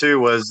I've been to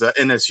was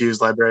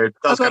NSU's library.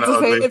 That was kind of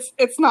ugly.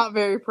 It's not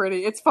very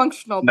pretty. It's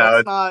functional, but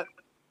it's not.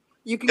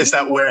 It's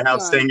that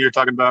warehouse thing you're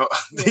talking about.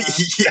 Yeah.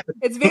 Yeah.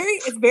 It's very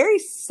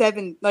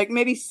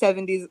maybe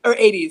 70s or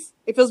 80s.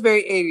 It feels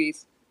very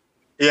 80s.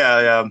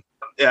 Yeah.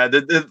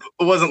 It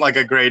wasn't like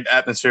a great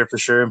atmosphere for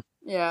sure.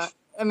 Yeah,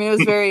 I mean it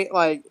was very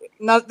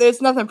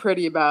there's nothing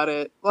pretty about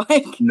it.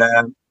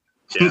 Nah.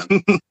 Yeah.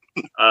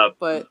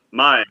 But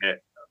how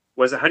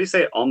do you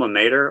say alma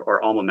mater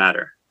or alma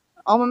mater?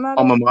 Alma mater.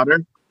 Alma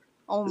mater.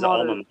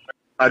 Alma mater.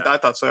 I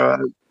thought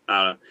so.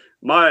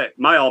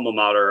 My alma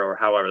mater, or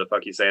however the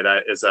fuck you say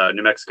that, is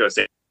New Mexico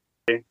State,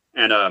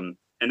 and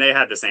they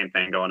had the same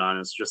thing going on.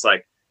 It's just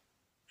like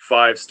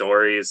 5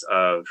 stories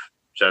of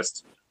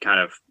just kind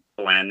of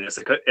blandness.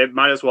 It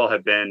might as well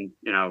have been,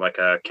 like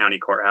a county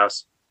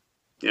courthouse,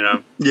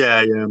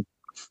 Yeah.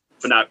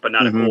 but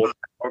not a cool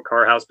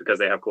courthouse, because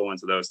they have cool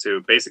ones of those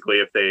too. Basically,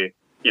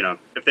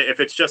 if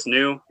it's just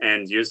new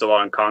and used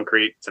along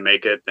concrete to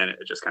make it, then it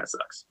just kind of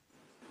sucks.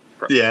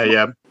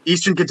 Yeah.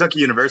 Eastern Kentucky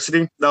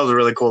University. That was a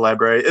really cool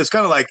library. It's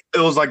kind of like, it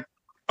was like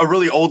a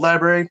really old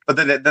library, but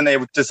then they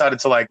decided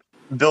to like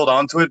build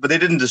onto it, but they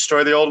didn't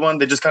destroy the old one.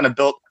 They just kind of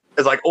built,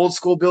 it's like old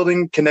school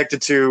building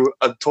connected to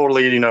a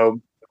totally,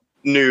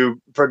 new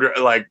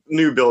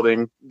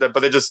building, but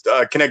they just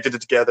connected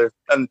it together,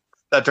 and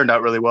that turned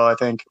out really well. I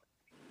think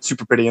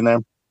super pretty in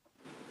there.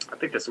 I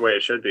think that's the way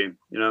it should be.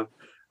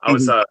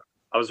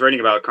 I was reading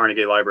about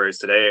Carnegie libraries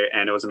today,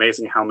 and it was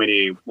amazing how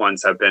many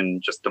ones have been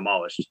just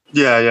demolished.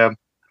 Yeah.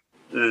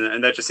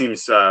 And that just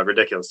seems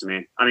ridiculous to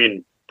me. I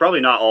mean, probably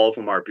not all of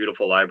them are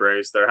beautiful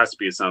libraries. There has to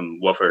be some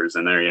woofers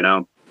in there,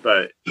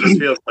 but it just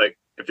feels like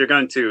if you're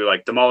going to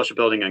like demolish a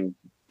building and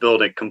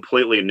build a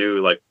completely new,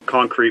 like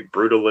concrete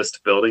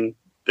brutalist building,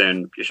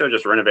 then you should have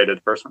just renovated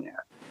the first one you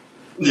had.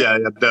 Yeah,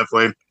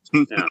 definitely.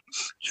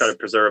 Try to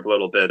preserve a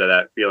little bit of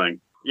that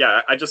feeling.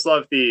 Yeah, I just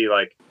love the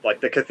like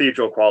the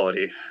cathedral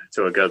quality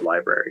to a good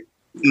library.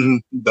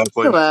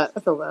 Definitely. I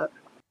feel that.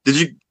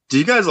 Do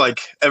you guys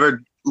like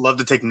ever love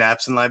to take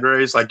naps in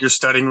libraries? Like you're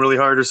studying really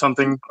hard or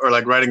something, or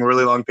like writing a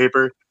really long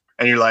paper,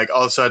 and you're like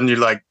all of a sudden you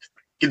like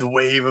get the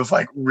wave of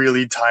like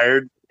really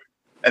tired,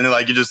 and then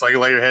like you just like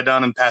lay your head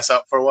down and pass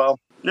out for a while.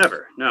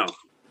 Never, no.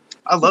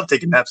 I love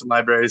taking naps in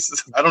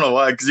libraries. I don't know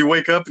why, because you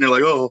wake up and you're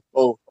like, oh,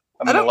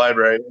 I'm in the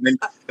library, and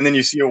then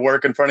you see your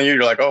work in front of you.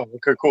 You're like, oh,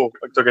 okay, cool.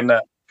 I took a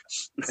nap,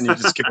 and you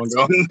just keep on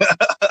going.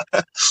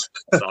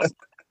 That's awesome.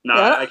 No,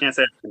 yeah, I can't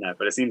say I took a nap,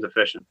 but it seems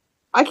efficient.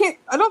 I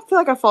don't feel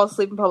like I fall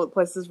asleep in public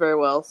places very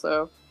well.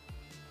 So.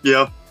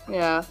 Yeah.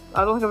 Yeah,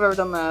 I don't think I've ever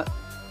done that.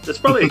 That's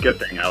probably a good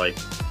thing, Allie.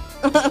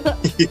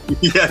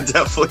 Yeah,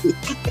 definitely.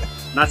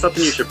 Not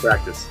something you should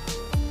practice.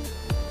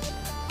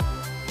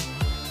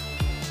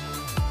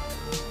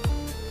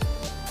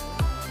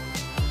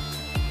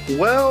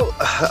 Well,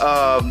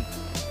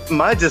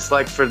 my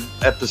dislike for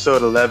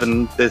episode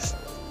 11 this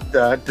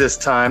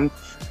time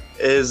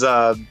is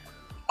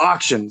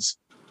auctions.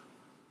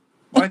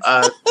 What?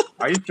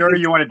 Are you sure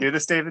you want to do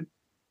this, David?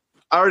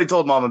 I already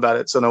told Mom about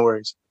it, so no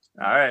worries.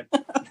 All right.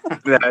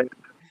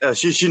 Yeah,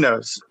 she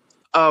knows.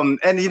 And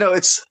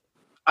it's,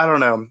 I don't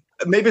know.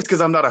 Maybe it's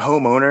because I'm not a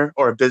homeowner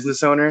or a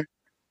business owner,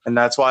 and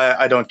that's why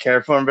I don't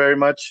care for them very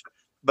much.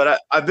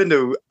 But I've been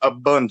to a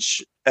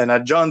bunch,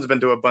 and John's been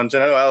to a bunch,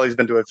 and I know Allie's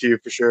been to a few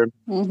for sure.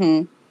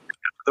 Mm-hmm.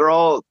 They're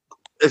all,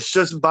 it's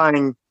just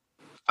buying,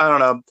 I don't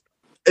know.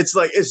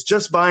 It's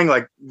just buying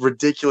like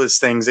ridiculous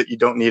things that you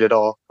don't need at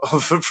all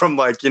from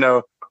like,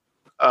 and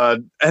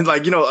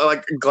like,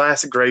 like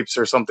glass grapes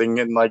or something,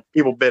 and like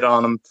people bid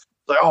on them.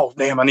 Like, oh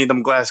damn, I need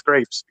them glass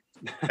grapes.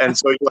 And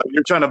so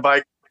you're trying to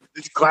buy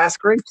glass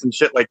grapes and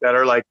shit like that,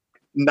 or like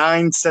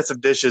 9 sets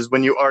of dishes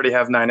when you already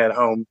have 9 at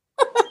home.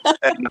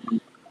 And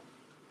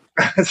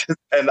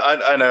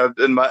I know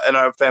in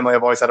our family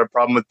I've always had a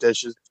problem with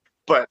dishes,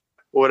 but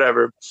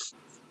whatever.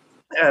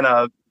 And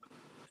I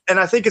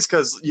think it's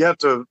because you have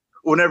to,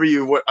 whenever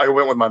I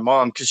went with my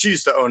mom, because she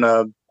used to own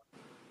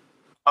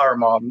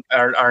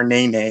our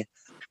Nene.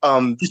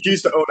 She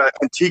used to own an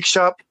antique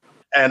shop,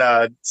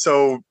 and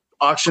so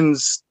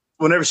auctions,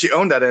 whenever she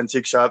owned that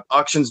antique shop,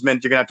 auctions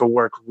meant you're gonna have to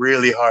work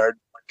really hard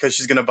because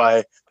she's gonna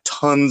buy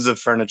tons of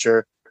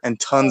furniture and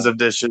tons of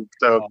dishes.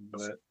 So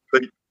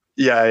but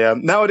yeah.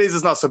 Nowadays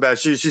it's not so bad.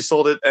 She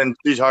sold it, and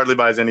she hardly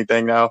buys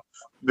anything now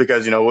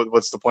because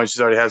what's the point?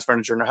 She already has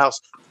furniture in her house,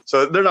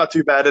 so they're not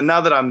too bad. And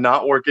now that I'm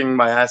not working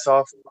my ass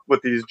off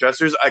with these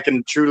dressers, I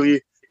can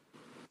truly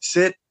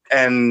sit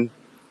and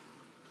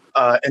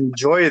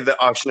enjoy the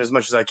auction as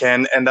much as I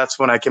can. And that's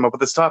when I came up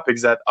with this topic,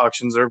 is that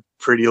auctions are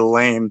pretty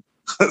lame.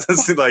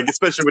 Like,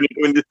 especially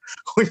when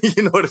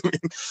you know what I mean.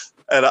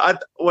 And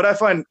what I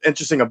find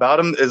interesting about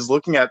them is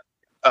looking at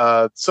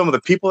some of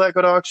the people that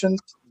go to auctions.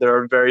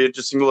 They're very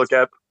interesting to look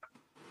at,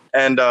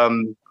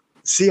 and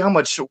see how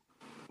much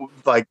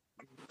like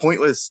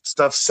pointless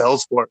stuff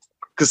sells for.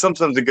 Because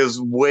sometimes it goes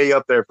way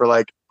up there for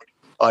like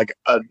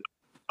a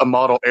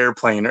model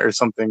airplane or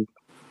something.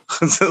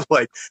 So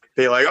like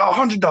pay like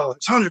 $100,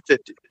 $150.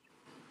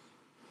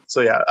 So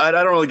yeah, I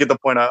don't really get the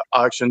point of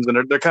auctions,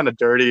 and they're kind of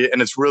dirty,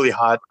 and it's really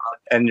hot,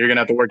 and you're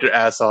gonna have to work your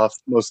ass off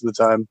most of the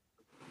time.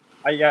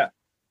 I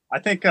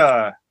think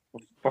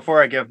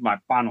before I give my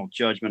final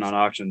judgment on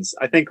auctions,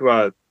 I think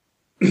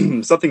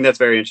something that's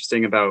very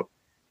interesting about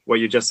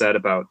what you just said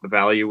about the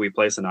value we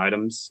place in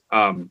items.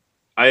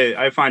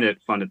 I find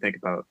it fun to think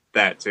about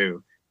that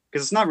too,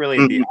 because it's not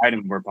really the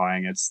item we're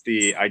buying; it's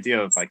the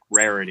idea of like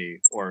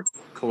rarity or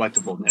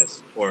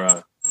collectibleness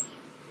or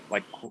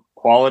like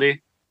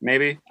quality.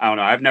 Maybe, I don't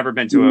know. I've never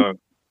been to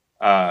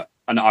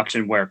an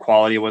auction where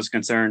quality was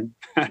concerned,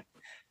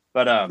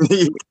 but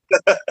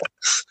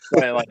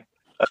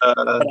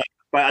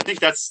But I think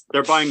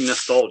they're buying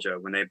nostalgia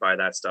when they buy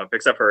that stuff.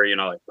 Except for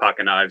like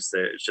pocket knives,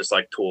 it's just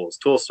like tools.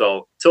 Tools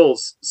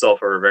sell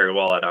for very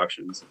well at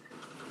auctions.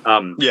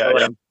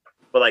 But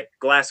like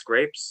glass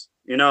grapes,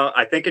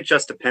 I think it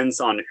just depends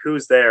on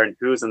who's there and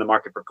who's in the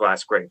market for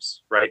glass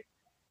grapes, right?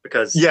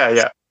 Because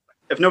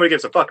if nobody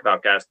gives a fuck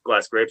about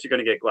glass grapes, you're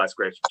going to get glass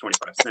grapes for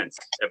 25 cents.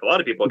 If a lot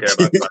of people care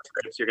about glass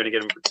grapes, you're going to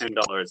get them for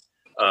 $10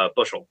 a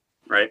bushel,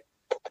 right?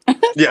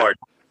 Yeah. Or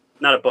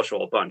not a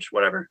bushel, a bunch,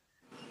 whatever.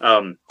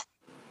 You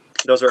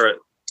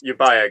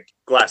buy a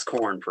glass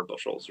corn for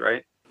bushels,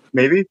 right?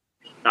 Maybe.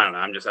 I don't know.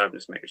 I'm just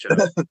making shit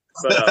up.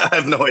 But, I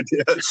have no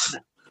idea.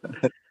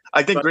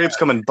 I think grapes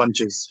come in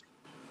bunches.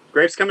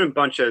 Grapes come in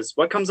bunches.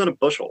 What comes in a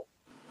bushel?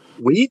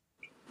 Wheat?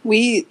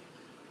 Wheat.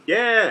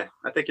 Yeah,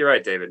 I think you're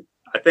right, David.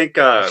 I think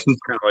kind of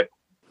like,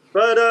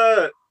 but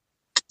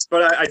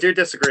I do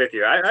disagree with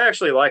you. I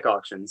actually like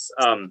auctions.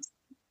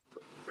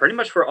 Pretty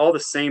much for all the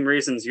same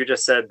reasons you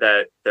just said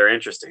that they're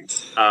interesting.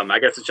 I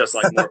guess it's just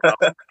like more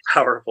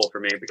powerful for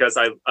me because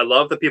I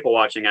love the people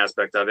watching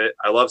aspect of it.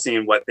 I love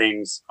seeing what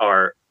things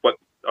are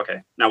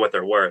not what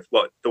they're worth,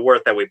 what the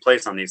worth that we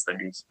place on these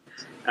things.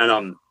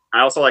 And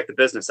I also like the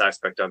business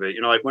aspect of it.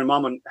 Like when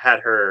Mom had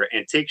her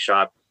antique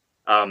shop,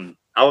 I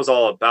was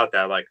all about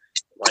that. Like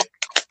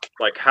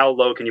how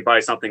low can you buy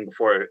something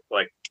before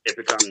like it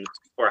becomes,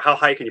 or how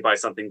high can you buy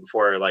something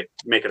before like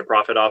making a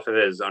profit off of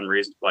it is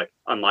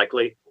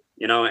unlikely,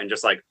 and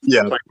just like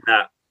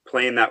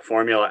playing that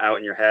formula out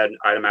in your head,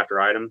 item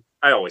after item.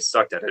 I always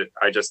sucked at it.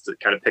 I just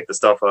kind of picked the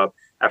stuff up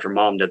after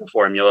Mom did the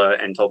formula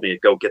and told me to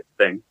go get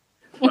the thing.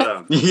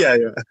 But,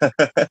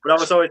 but I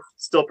was always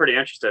still pretty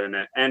interested in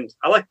it, and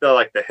I like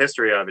the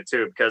history of it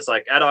too, because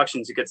like at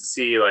auctions you get to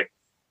see like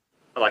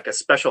a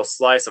special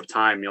slice of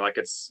time. Like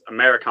it's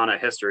Americana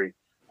history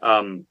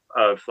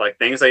of like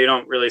things that you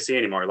don't really see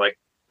anymore. Like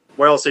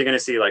where else are you going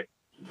to see like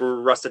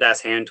rusted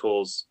ass hand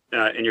tools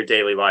in your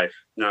daily life?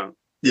 No.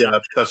 Yeah,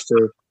 that's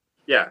true.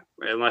 Yeah,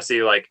 unless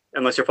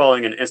you're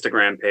following an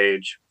Instagram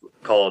page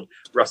called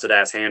Rusted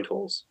Ass Hand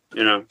Tools,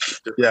 Yeah,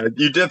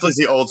 you definitely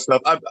see old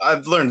stuff.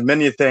 I've learned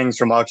many things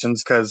from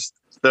auctions because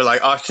they're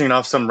like auctioning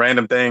off some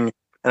random thing,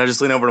 and I just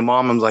lean over to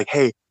Mom. I'm like,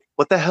 "Hey,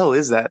 what the hell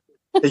is that?"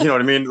 You know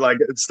what I mean? Like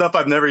it's stuff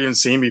I've never even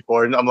seen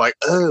before, and I'm like,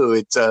 "Oh,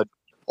 it's a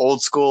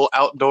old school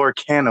outdoor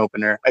can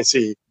opener." I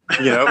see.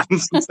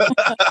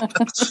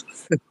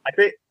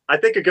 I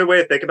think a good way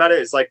to think about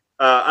it is like,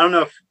 I don't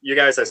know if you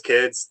guys as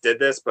kids did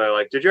this, but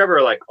like, did you ever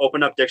like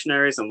open up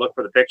dictionaries and look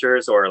for the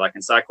pictures or like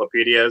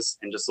encyclopedias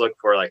and just look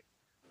for like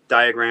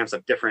diagrams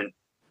of different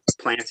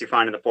plants you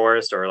find in the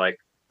forest or like,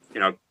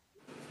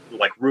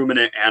 like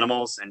ruminant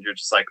animals, and you're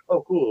just like,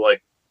 oh, cool.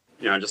 Like,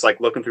 just like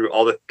looking through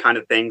all the kind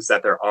of things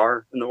that there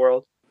are in the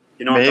world.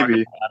 What I'm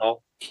talking about at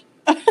all?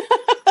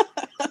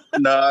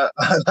 No,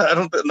 I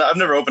don't. I've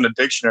never opened a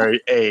dictionary.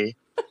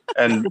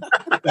 And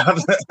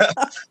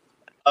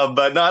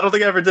but no, I don't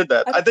think I ever did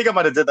that. I think I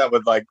might have did that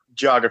with like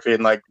geography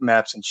and like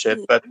maps and shit.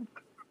 But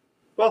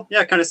well,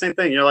 yeah, kind of same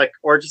thing. Like,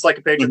 or just like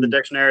a page of the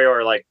dictionary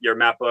or like your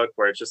map book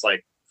where it's just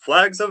like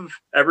flags of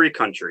every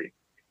country.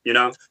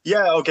 Yeah.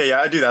 Okay.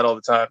 Yeah, I do that all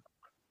the time.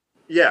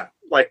 Yeah,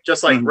 like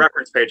just like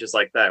reference pages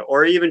like that,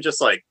 or even just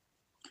like,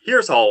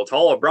 here's how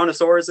tall a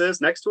brontosaurus is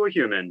next to a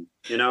human.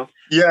 Yeah.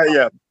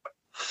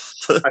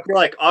 I feel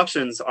like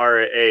auctions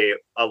are a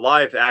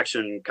live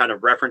action kind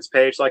of reference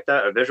page like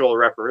that, a visual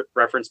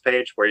reference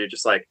page where you're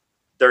just like,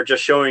 they're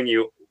just showing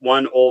you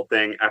one old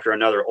thing after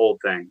another old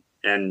thing.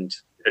 And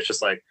it's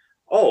just like,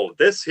 oh,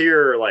 this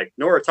here, like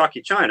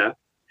Noritake China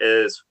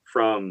is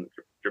from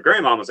your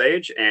grandmama's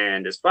age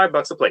and is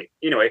 $5 a plate.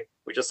 Anyway,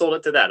 we just sold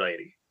it to that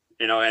lady,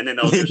 and then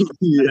they'll just,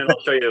 and then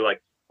they'll show you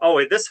like,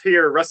 oh, this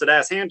here rusted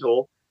ass hand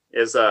tool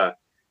is a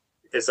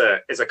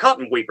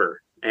cotton weeper.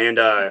 And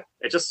it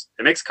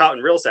makes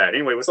cotton real sad.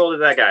 Anyway, we sold it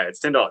to that guy. It's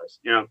 $10.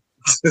 Yeah.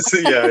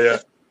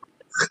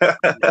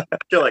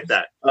 Feel like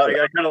that.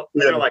 I kind of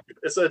like it.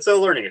 It's a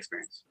learning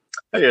experience.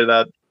 I hear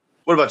that.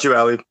 What about you,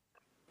 Allie?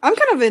 I'm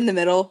kind of in the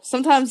middle.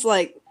 Sometimes,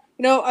 like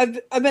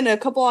I've been to a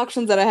couple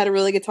auctions that I had a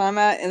really good time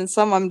at, and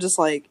some I'm just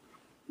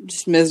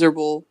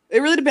miserable.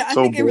 It really depends.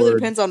 I think it really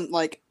depends on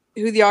like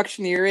who the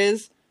auctioneer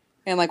is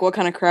and like what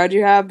kind of crowd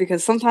you have,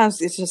 because sometimes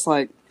it's just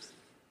like,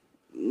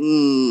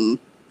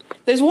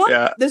 There's one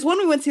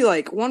we went to,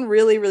 like one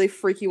really, really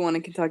freaky one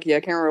in Kentucky. I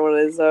can't remember what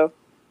it is though.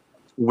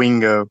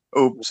 Wingo.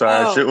 Oh,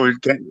 sorry.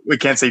 We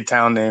can't say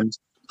town names.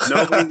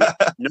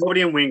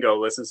 Nobody in Wingo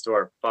listens to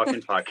our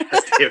fucking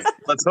podcast.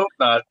 Let's hope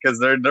not, because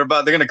they're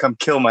gonna come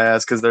kill my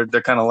ass because they're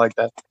kind of like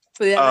that.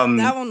 But yeah,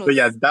 that one was. But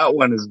yeah, that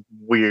one is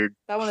weird.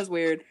 That one is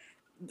weird.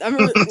 I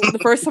remember the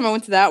first time I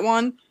went to that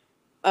one,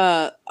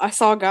 I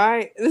saw a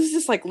guy. This is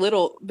just like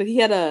little, but he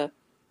had a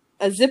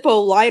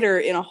Zippo lighter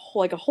in a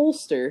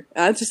holster.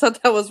 I just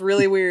thought that was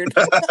really weird.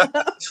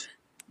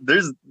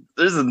 There's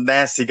a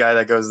nasty guy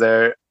that goes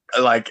there.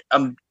 Like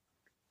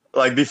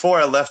before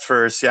I left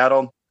for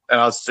Seattle, and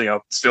I was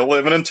still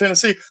living in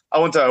Tennessee. I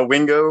went to a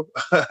Wingo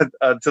to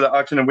the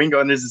auction in Wingo,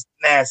 and there's this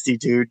nasty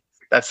dude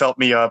that felt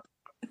me up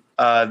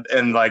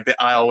in like the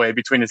aisleway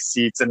between his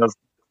seats, and it was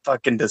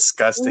fucking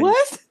disgusting.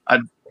 What?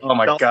 Oh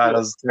my god, that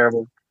was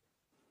terrible.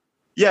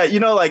 Yeah,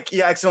 like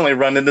you accidentally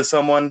run into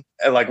someone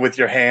and like with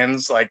your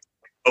hands like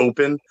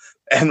open,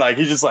 and like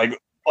he just like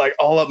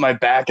all up my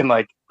back and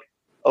like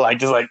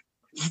just like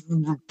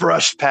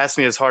brushed past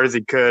me as hard as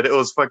he could. It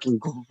was fucking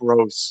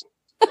gross.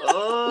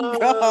 Oh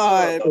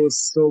god, it was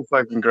so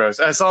fucking gross.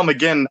 I saw him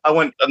again. I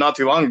went not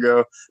too long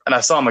ago, and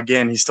I saw him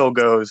again. He still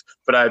goes,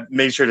 but I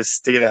made sure to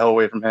stay the hell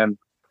away from him.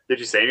 Did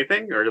you say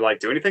anything or like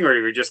do anything, or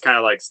you were just kind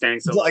of like standing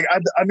so? Like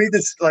I made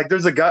this like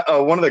there's a guy,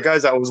 one of the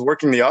guys that was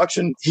working the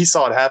auction. He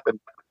saw it happen,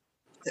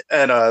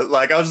 and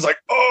like I was just like,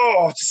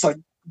 oh, just like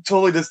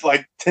totally just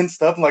like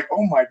tensed up. I'm like,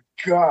 oh my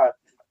god,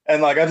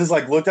 and like I just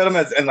like looked at him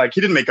and like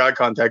he didn't make eye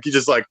contact. He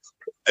just like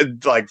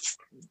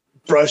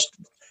brushed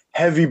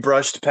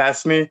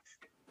past me,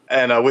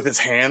 and with his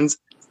hands,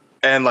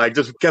 and like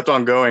just kept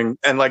on going.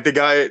 And like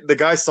the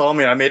guy saw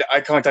me, and I made eye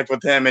contact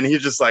with him, and he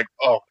just like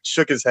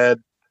shook his head.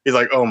 He's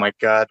like, oh my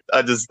god,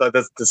 that's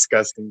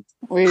disgusting.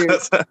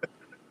 Weird.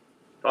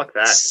 Fuck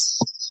that.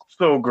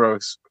 So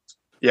gross.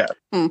 Yeah.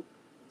 Well,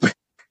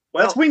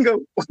 that's Wingo.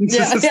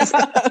 Yeah.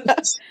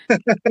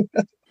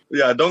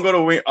 Yeah, don't go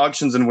to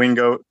auctions in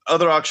Wingo.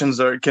 Other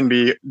auctions can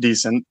be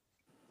decent,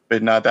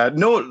 but not that.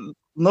 No,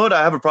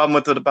 I have a problem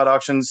with it about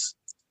auctions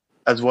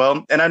as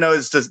well. And I know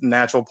it's just a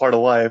natural part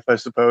of life, I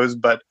suppose,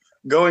 but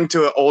going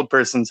to an old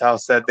person's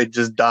house that they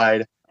just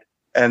died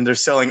and they're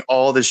selling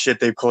all the shit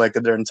they've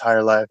collected their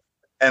entire life.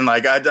 And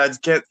like I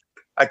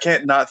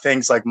can't not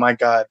think like, my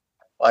God,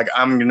 like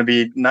I'm gonna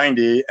be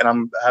 90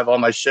 and have all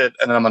my shit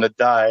and then I'm gonna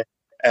die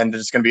and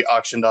it's gonna be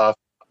auctioned off.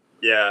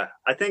 Yeah,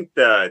 I think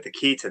the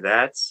key to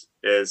that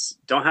is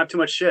don't have too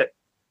much shit.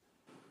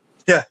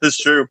 Yeah, that's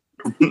true.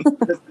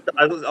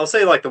 I'll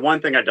say like the one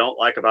thing I don't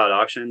like about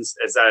auctions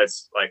is that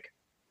it's like,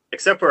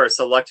 except for a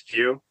select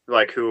few,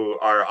 like who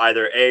are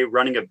either A,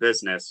 running a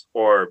business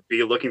or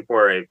B, looking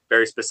for a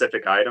very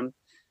specific item.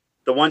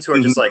 The ones who are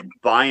just like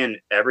buying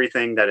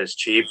everything that is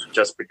cheap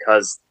just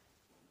because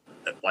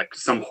like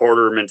some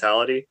hoarder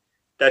mentality,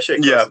 that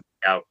shit grosses me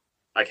out.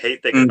 I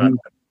hate thinking about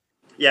that.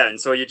 Yeah,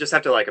 and so you just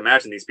have to like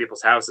imagine these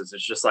people's houses.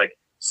 It's just like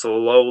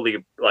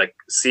slowly like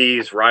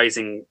seas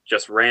rising,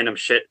 just random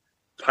shit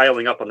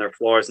piling up on their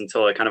floors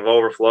until it kind of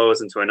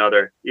overflows into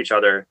each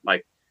other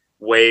like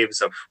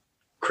waves of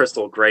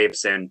crystal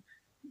grapes and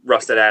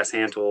rusted ass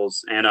hand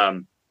tools. And I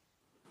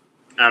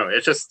don't know,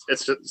 it's just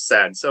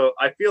sad. So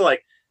I feel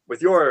like with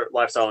your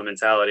lifestyle and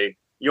mentality,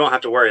 you won't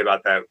have to worry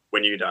about that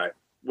when you die.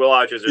 You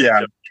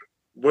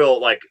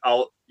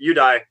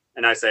die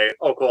and I say,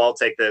 oh cool, I'll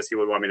take this. He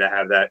would want me to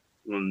have that.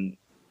 And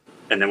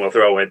then we'll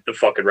throw the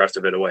fucking rest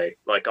of it away.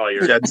 Like all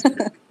your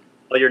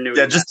new.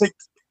 Yeah, just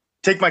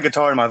take my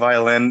guitar and my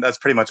violin. That's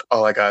pretty much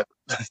all I got.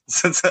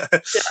 Just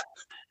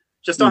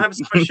don't have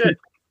so much shit.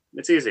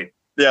 It's easy.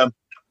 Yeah.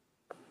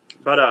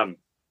 But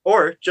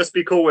or just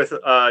be cool with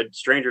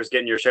strangers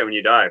getting your shit when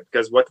you die,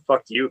 because what the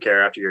fuck do you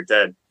care after you're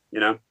dead? You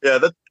know? Yeah,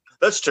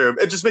 that's true.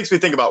 It just makes me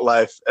think about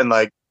life and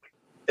like,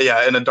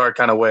 yeah, in a dark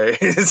kind of way.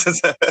 It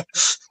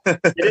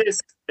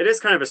is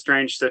kind of a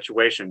strange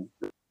situation.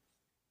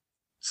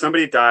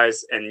 Somebody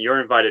dies and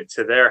you're invited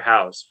to their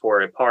house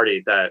for a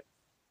party that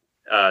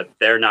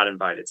they're not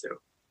invited to.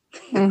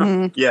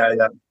 Mm-hmm.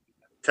 Yeah.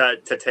 To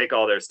take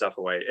all their stuff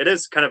away. It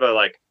is kind of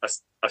a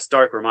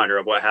stark reminder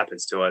of what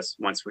happens to us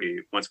once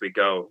we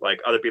go.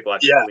 Like other people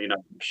have to clean up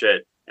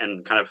shit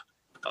and kind of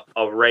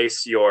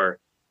erase your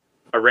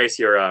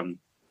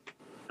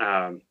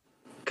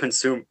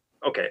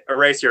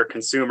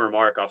consumer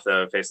mark off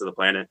the face of the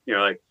planet. You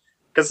know, like,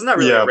 because it's not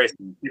really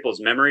erasing people's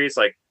memories,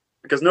 like,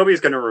 because nobody's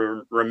going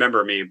to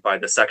remember me by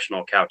the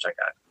sectional couch I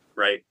got,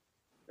 right?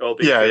 It'll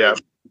be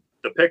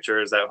the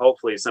pictures that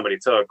hopefully somebody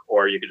took,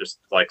 or you could just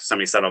like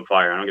somebody set on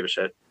fire. I don't give a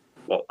shit.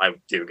 Well, I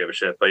do give a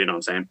shit, but you know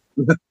what I'm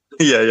saying?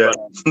 Yeah.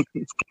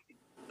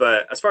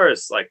 But as far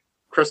as like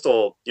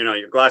crystal,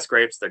 your glass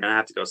grapes, they're going to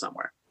have to go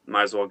somewhere.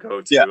 Might as well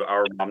go to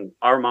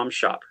our mom's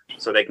shop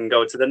so they can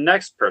go to the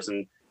next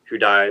person who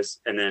dies,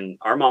 and then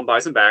our mom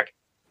buys them back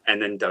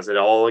and then does it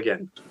all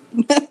again.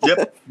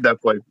 Yep,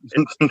 definitely.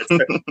 It's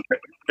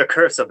the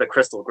curse of the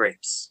crystal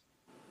grapes.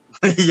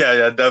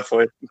 Yeah,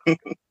 definitely.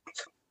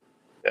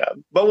 Yeah,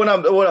 but when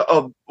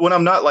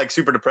I'm not like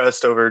super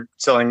depressed over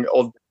selling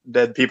old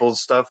dead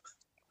people's stuff,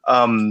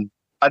 I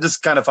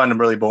just kind of find them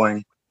really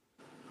boring.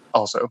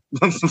 Also,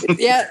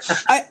 yeah,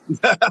 I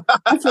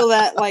feel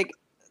that like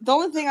the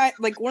only thing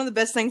one of the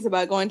best things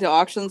about going to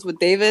auctions with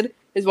David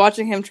is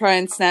watching him try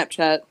and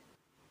Snapchat.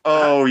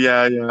 Oh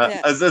yeah.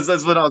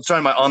 That's when I was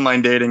trying my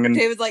online dating, and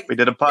David's like, we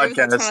did a podcast.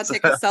 David's like trying to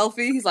take a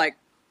selfie. He's like,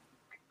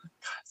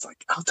 it's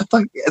like, what the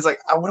fuck? It's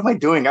like, what am I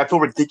doing? I feel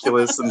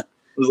ridiculous, and I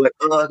was like,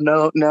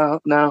 no,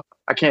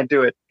 I can't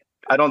do it.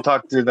 I don't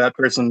talk to that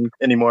person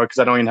anymore because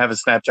I don't even have a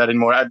Snapchat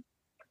anymore. I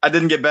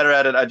didn't get better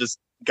at it. I just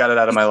got it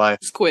out of my life.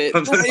 Just quit.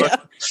 Yeah.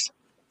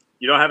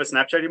 You don't have a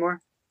Snapchat anymore?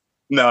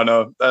 No, I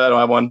don't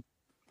have one.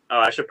 Oh,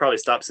 I should probably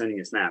stop sending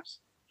you snaps.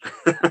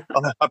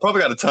 I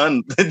probably got a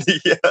ton. But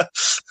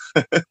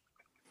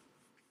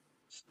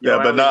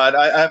no,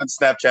 I haven't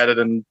Snapchatted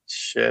and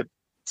shit.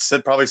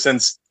 Probably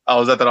since I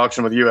was at that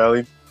auction with you,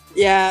 Ellie.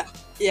 Yeah,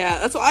 Yeah,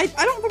 that's why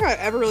I don't think I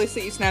ever really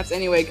sent you snaps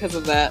anyway because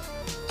of that.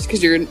 Just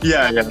because you're not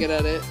good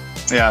at it.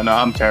 Yeah, no,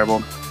 I'm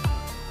terrible.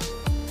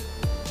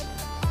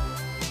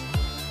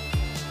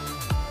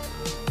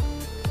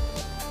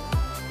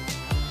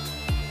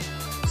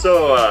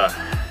 So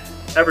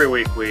every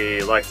week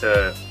we like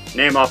to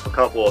name off a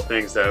couple of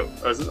things a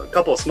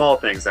couple of small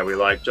things that we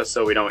like, just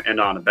so we don't end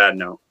on a bad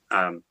note.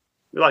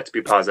 We like to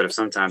be positive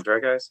sometimes,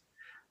 right, guys?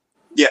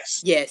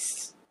 Yes.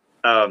 Yes.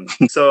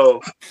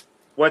 So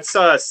what's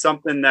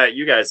something that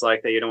you guys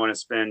like that you don't want to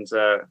spend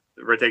a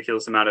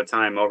ridiculous amount of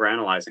time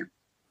overanalyzing?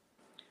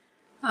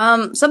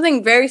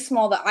 Something very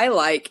small that I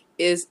like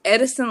is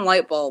Edison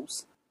light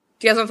bulbs.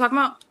 Do you guys know what I'm talking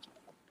about?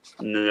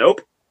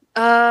 Nope.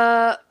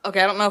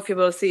 Okay, I don't know if you'll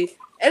be able to see.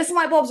 Edison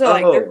light bulbs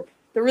are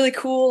they're really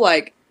cool.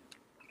 Like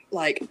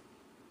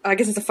I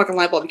guess it's a fucking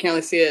light bulb. You can't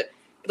really see it.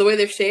 But the way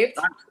they're shaped,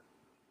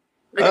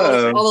 like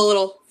all the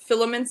little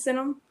filaments in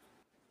them,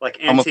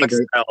 like antique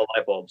style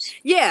light bulbs.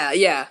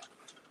 Yeah.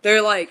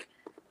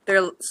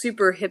 They're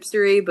super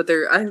hipstery, but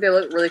I think they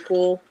look really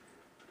cool,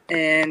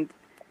 and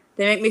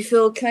they make me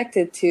feel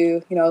connected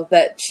to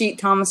that cheat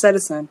Thomas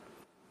Edison.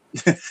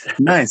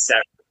 Nice.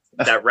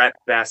 That rat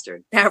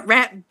bastard. That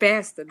rat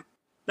bastard.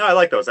 No, I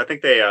like those. I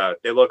think they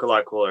look a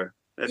lot cooler.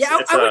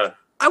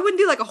 I wouldn't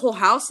do like a whole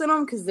house in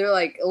them because they're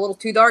like a little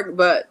too dark,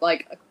 but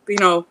like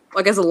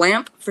as a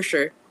lamp for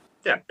sure.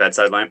 Yeah,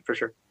 bedside lamp for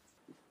sure.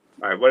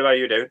 All right, what about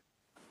you, David?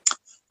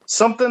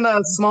 Something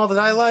small that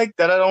I like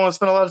that I don't want to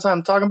spend a lot of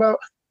time talking about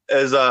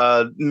is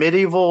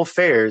medieval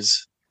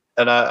fairs.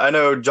 And I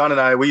know John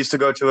and we used to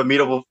go to a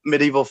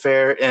medieval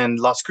fair in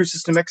Las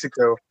Cruces, New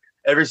Mexico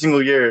every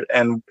single year,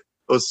 and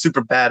it was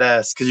super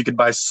badass because you could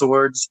buy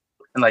swords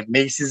and like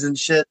maces and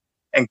shit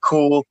and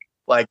cool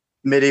like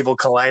medieval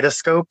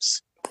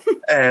kaleidoscopes.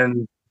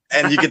 and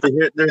you get to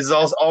hear there's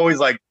always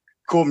like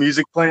cool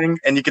music playing,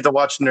 and you get to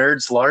watch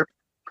nerds LARP.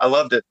 I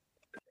loved it.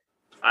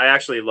 I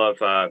actually love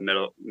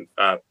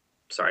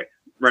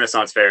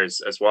Renaissance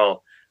fairs as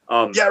well.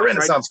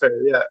 Renaissance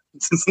fair. Yeah.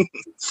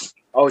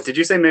 Oh, did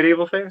you say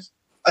medieval fairs?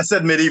 I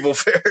said medieval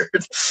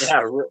fairs.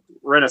 Yeah,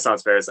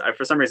 Renaissance fairs.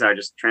 For some reason, I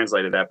just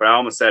translated that, but I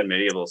almost said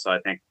medieval. So I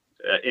think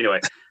anyway.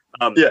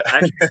 I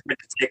actually went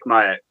to take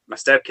my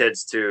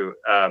stepkids to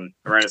a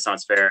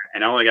Renaissance fair,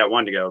 and I only got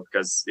one to go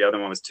because the other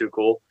one was too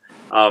cool.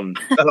 And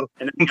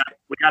then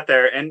we got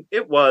there, and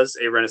it was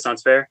a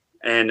Renaissance fair.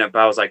 And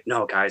I was like,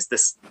 "No, guys,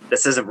 this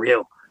isn't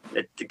real.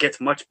 It gets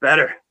much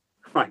better."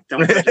 Like,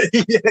 don't.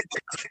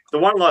 The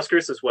one in Las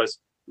Cruces was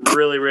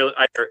really, really.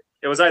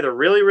 It was either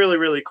really, really,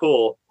 really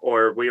cool,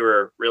 or we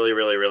were really,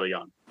 really, really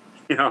young.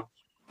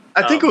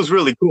 I think it was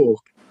really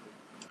cool.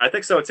 I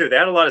think so too. They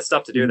had a lot of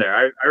stuff to do there.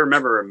 I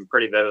remember them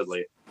pretty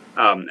vividly,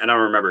 and I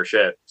don't remember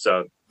shit.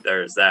 So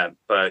there's that.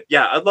 But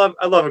yeah, I love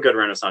a good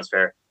Renaissance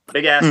fair.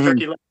 Big ass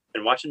turkey leg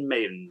and watching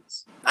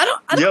maidens. I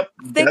don't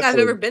think I've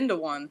ever been to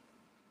one.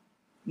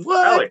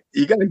 What? Really?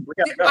 We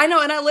gotta go. I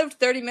know, and I lived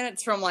 30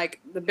 minutes from like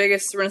the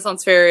biggest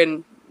Renaissance fair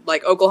in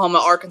like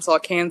Oklahoma, Arkansas,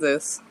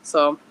 Kansas.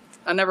 So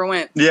I never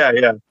went. Yeah.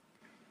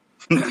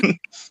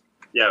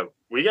 Yeah,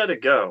 we got to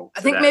go.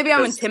 I think maybe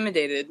I'm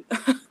intimidated.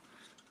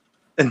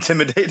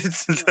 Intimidated?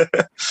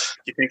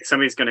 You think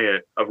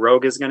a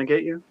rogue is gonna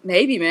get you?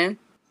 Maybe, man.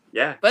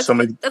 Yeah. But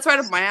that's right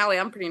up my alley.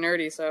 I'm pretty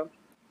nerdy, so.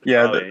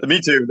 Yeah, me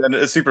too. And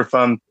it's super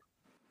fun.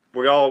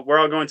 We're all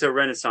going to a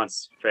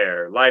Renaissance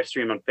fair live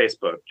stream on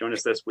Facebook. Join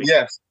us this week.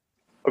 Yes.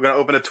 We're gonna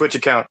open a Twitch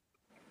account.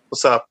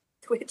 What's up?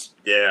 Twitch.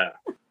 Yeah.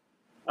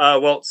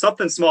 Well,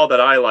 something small that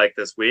I like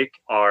this week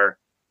are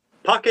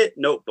pocket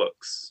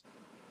notebooks.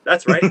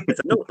 That's right. It's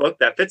a notebook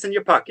that fits in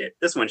your pocket.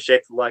 This one's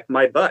shaped like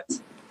my butt.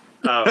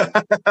 No,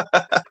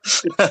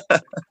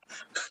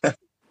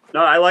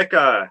 I like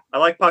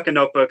pocket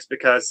notebooks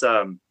because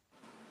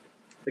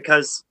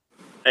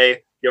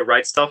you'll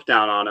write stuff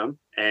down on them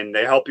and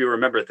they help you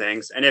remember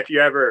things. And if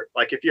you're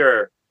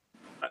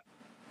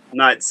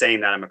not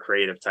saying that I'm a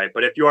creative type,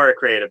 but if you are a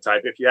creative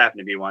type, if you happen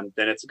to be one,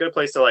 then it's a good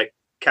place to like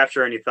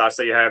capture any thoughts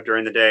that you have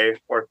during the day.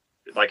 Or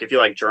like if you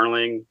like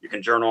journaling, you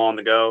can journal on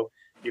the go.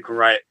 You can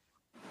write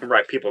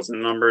people's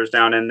numbers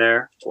down in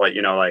there, like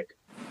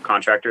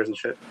contractors and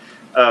shit.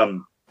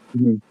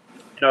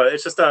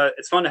 It's just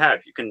it's fun to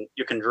have.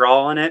 You can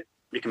draw on it.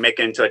 You can make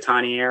it into a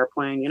tiny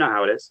airplane. You know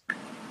how it is.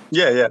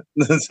 Yeah.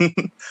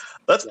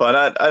 That's fun.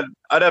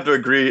 I'd have to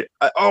agree.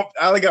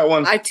 Ali got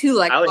one. I too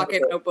like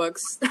pocket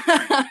notebooks.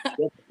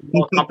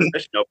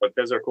 Composition notebook.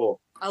 Those are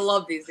cool. I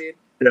love these, dude.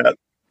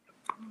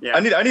 Yeah. I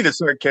need to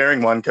start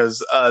carrying one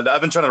because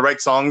I've been trying to write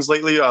songs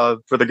lately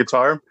for the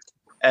guitar,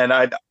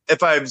 and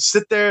if I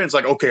sit there and it's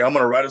like, okay, I'm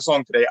gonna write a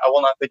song today, I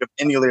will not think of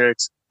any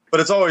lyrics. But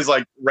it's always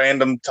like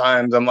random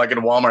times I'm like in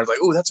Walmart, it's like,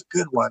 oh, that's a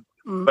good one.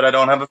 Mm-hmm. But I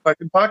don't have a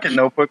fucking pocket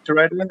notebook to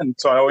write it in,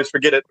 so I always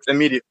forget it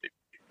immediately.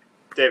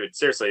 David,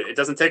 seriously, it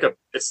doesn't take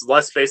it's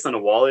less space than a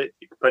wallet.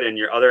 You can put it in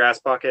your other ass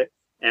pocket.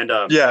 And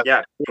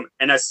yeah.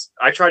 And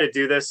I try to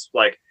do this,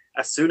 like,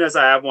 as soon as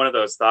I have one of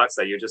those thoughts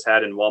that you just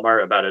had in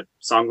Walmart about a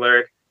song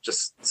lyric,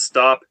 just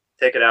stop,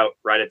 take it out,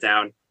 write it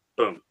down,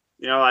 boom.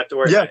 You don't have to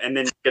worry about it. And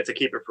then you get to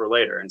keep it for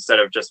later instead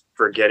of just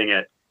forgetting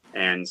it.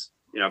 And,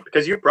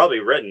 because you've probably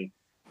written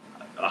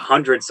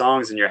 100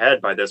 songs in your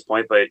head by this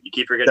point, but you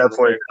keep forgetting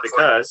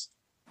because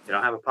you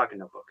don't have a pocket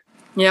notebook.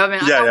 Yeah, I mean,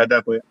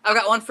 definitely. I've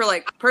got one for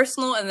like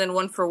personal and then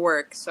one for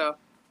work. So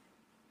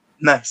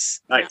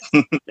nice.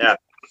 Yeah,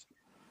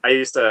 I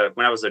used to,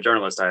 when I was a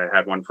journalist, I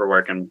had one for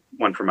work and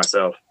one for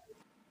myself.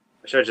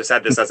 I should have just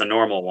had this as a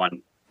normal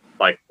one,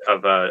 like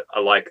of a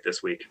like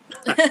this week.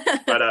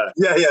 But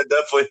yeah,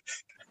 definitely.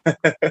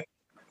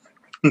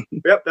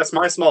 Yep, that's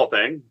my small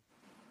thing.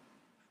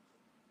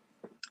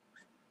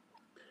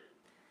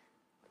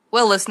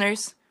 Well,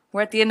 listeners,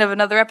 we're at the end of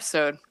another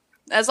episode.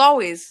 As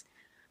always,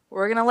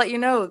 we're going to let you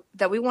know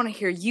that we want to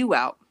hear you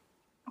out.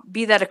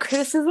 Be that a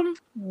criticism,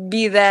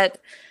 be that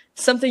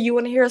something you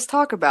want to hear us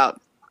talk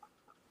about.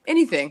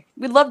 Anything.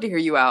 We'd love to hear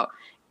you out.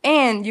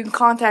 And you can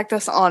contact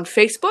us on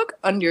Facebook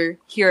under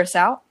Hear Us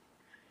Out.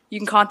 You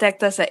can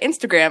contact us at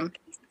Instagram,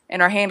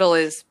 and our handle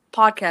is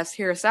Podcast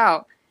Hear Us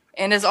Out.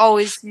 And as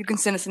always, you can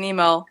send us an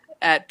email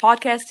at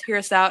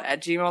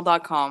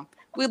podcasthearusout@gmail.com.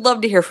 We'd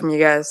love to hear from you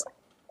guys.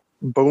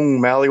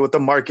 Boom, Allie with the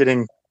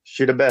marketing.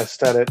 She the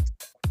best at it.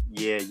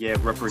 Yeah,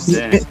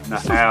 represent in the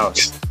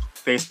house.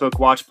 Facebook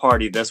watch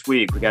party this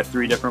week. We got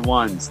 3 different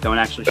ones. Don't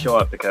actually show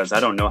up because I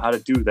don't know how to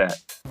do that.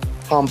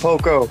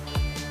 Pompoko.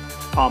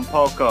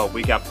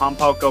 We got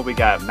Pompoko. We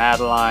got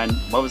Madeline.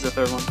 What was the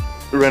third one?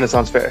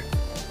 Renaissance Fair.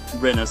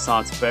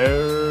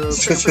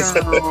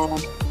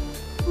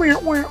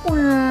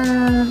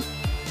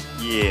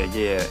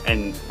 Yeah.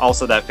 And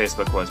also that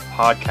Facebook was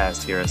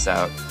Podcast Hear Us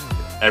Out.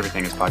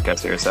 Everything is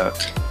Podcast Hear Us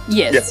Out.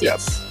 Yes.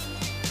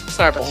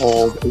 Sorry about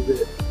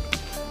that.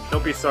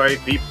 Don't be sorry,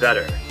 be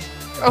better.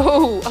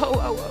 Oh.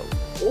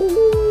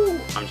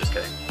 I'm just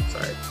kidding.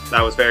 Sorry.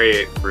 That was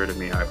very rude of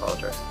me. I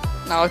apologize.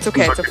 No, it's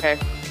okay. It's okay.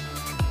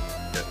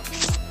 Good.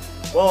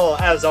 Well,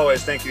 as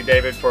always, thank you,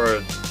 David,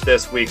 for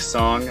this week's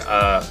song.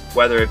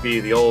 Whether it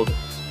be the old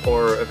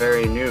or a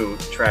very new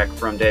track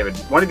from David.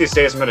 One of these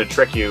days, I'm going to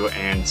trick you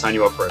and sign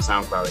you up for a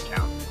SoundCloud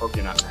account. Hope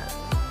you're not mad.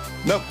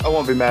 Nope, I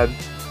won't be mad.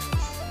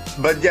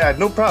 But yeah,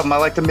 no problem. I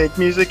like to make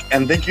music,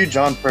 and thank you,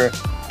 John, for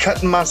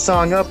cutting my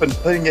song up and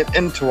putting it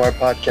into our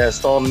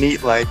podcast all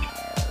neat like.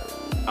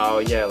 Oh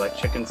yeah, like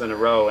chickens in a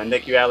row. And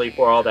thank you, Allie,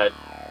 for all that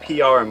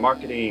PR and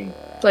marketing.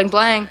 Bling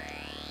bling.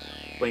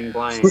 Bling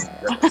bling.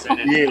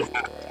 Yeah.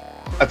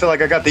 I feel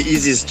like I got the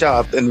easiest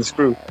job in this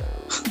group.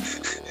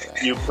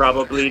 You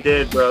probably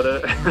did,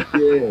 brother.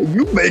 Yeah,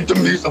 you made the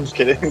music. I'm just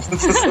kidding.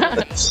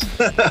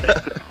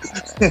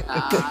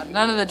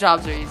 None of the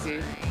jobs are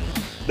easy.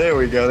 There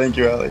we go. Thank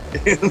you, Allie.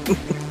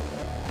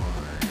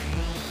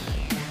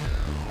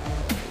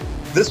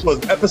 This was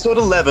episode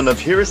 11 of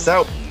Hear Us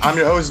Out. I'm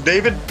your host,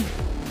 David.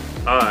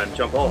 I'm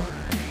John Paul.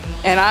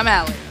 And I'm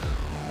Allie.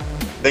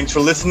 Thanks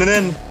for listening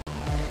in.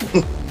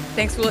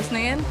 Thanks for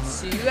listening in.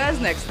 See you guys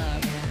next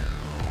time.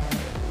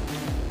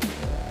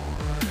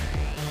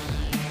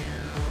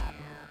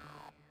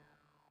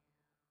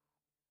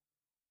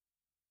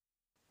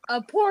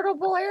 A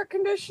portable air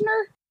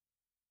conditioner?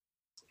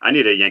 I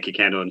need a Yankee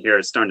Candle in here.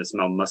 It's starting to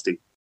smell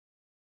musty.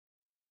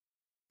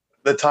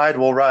 The tide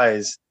will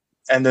rise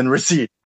and then recede.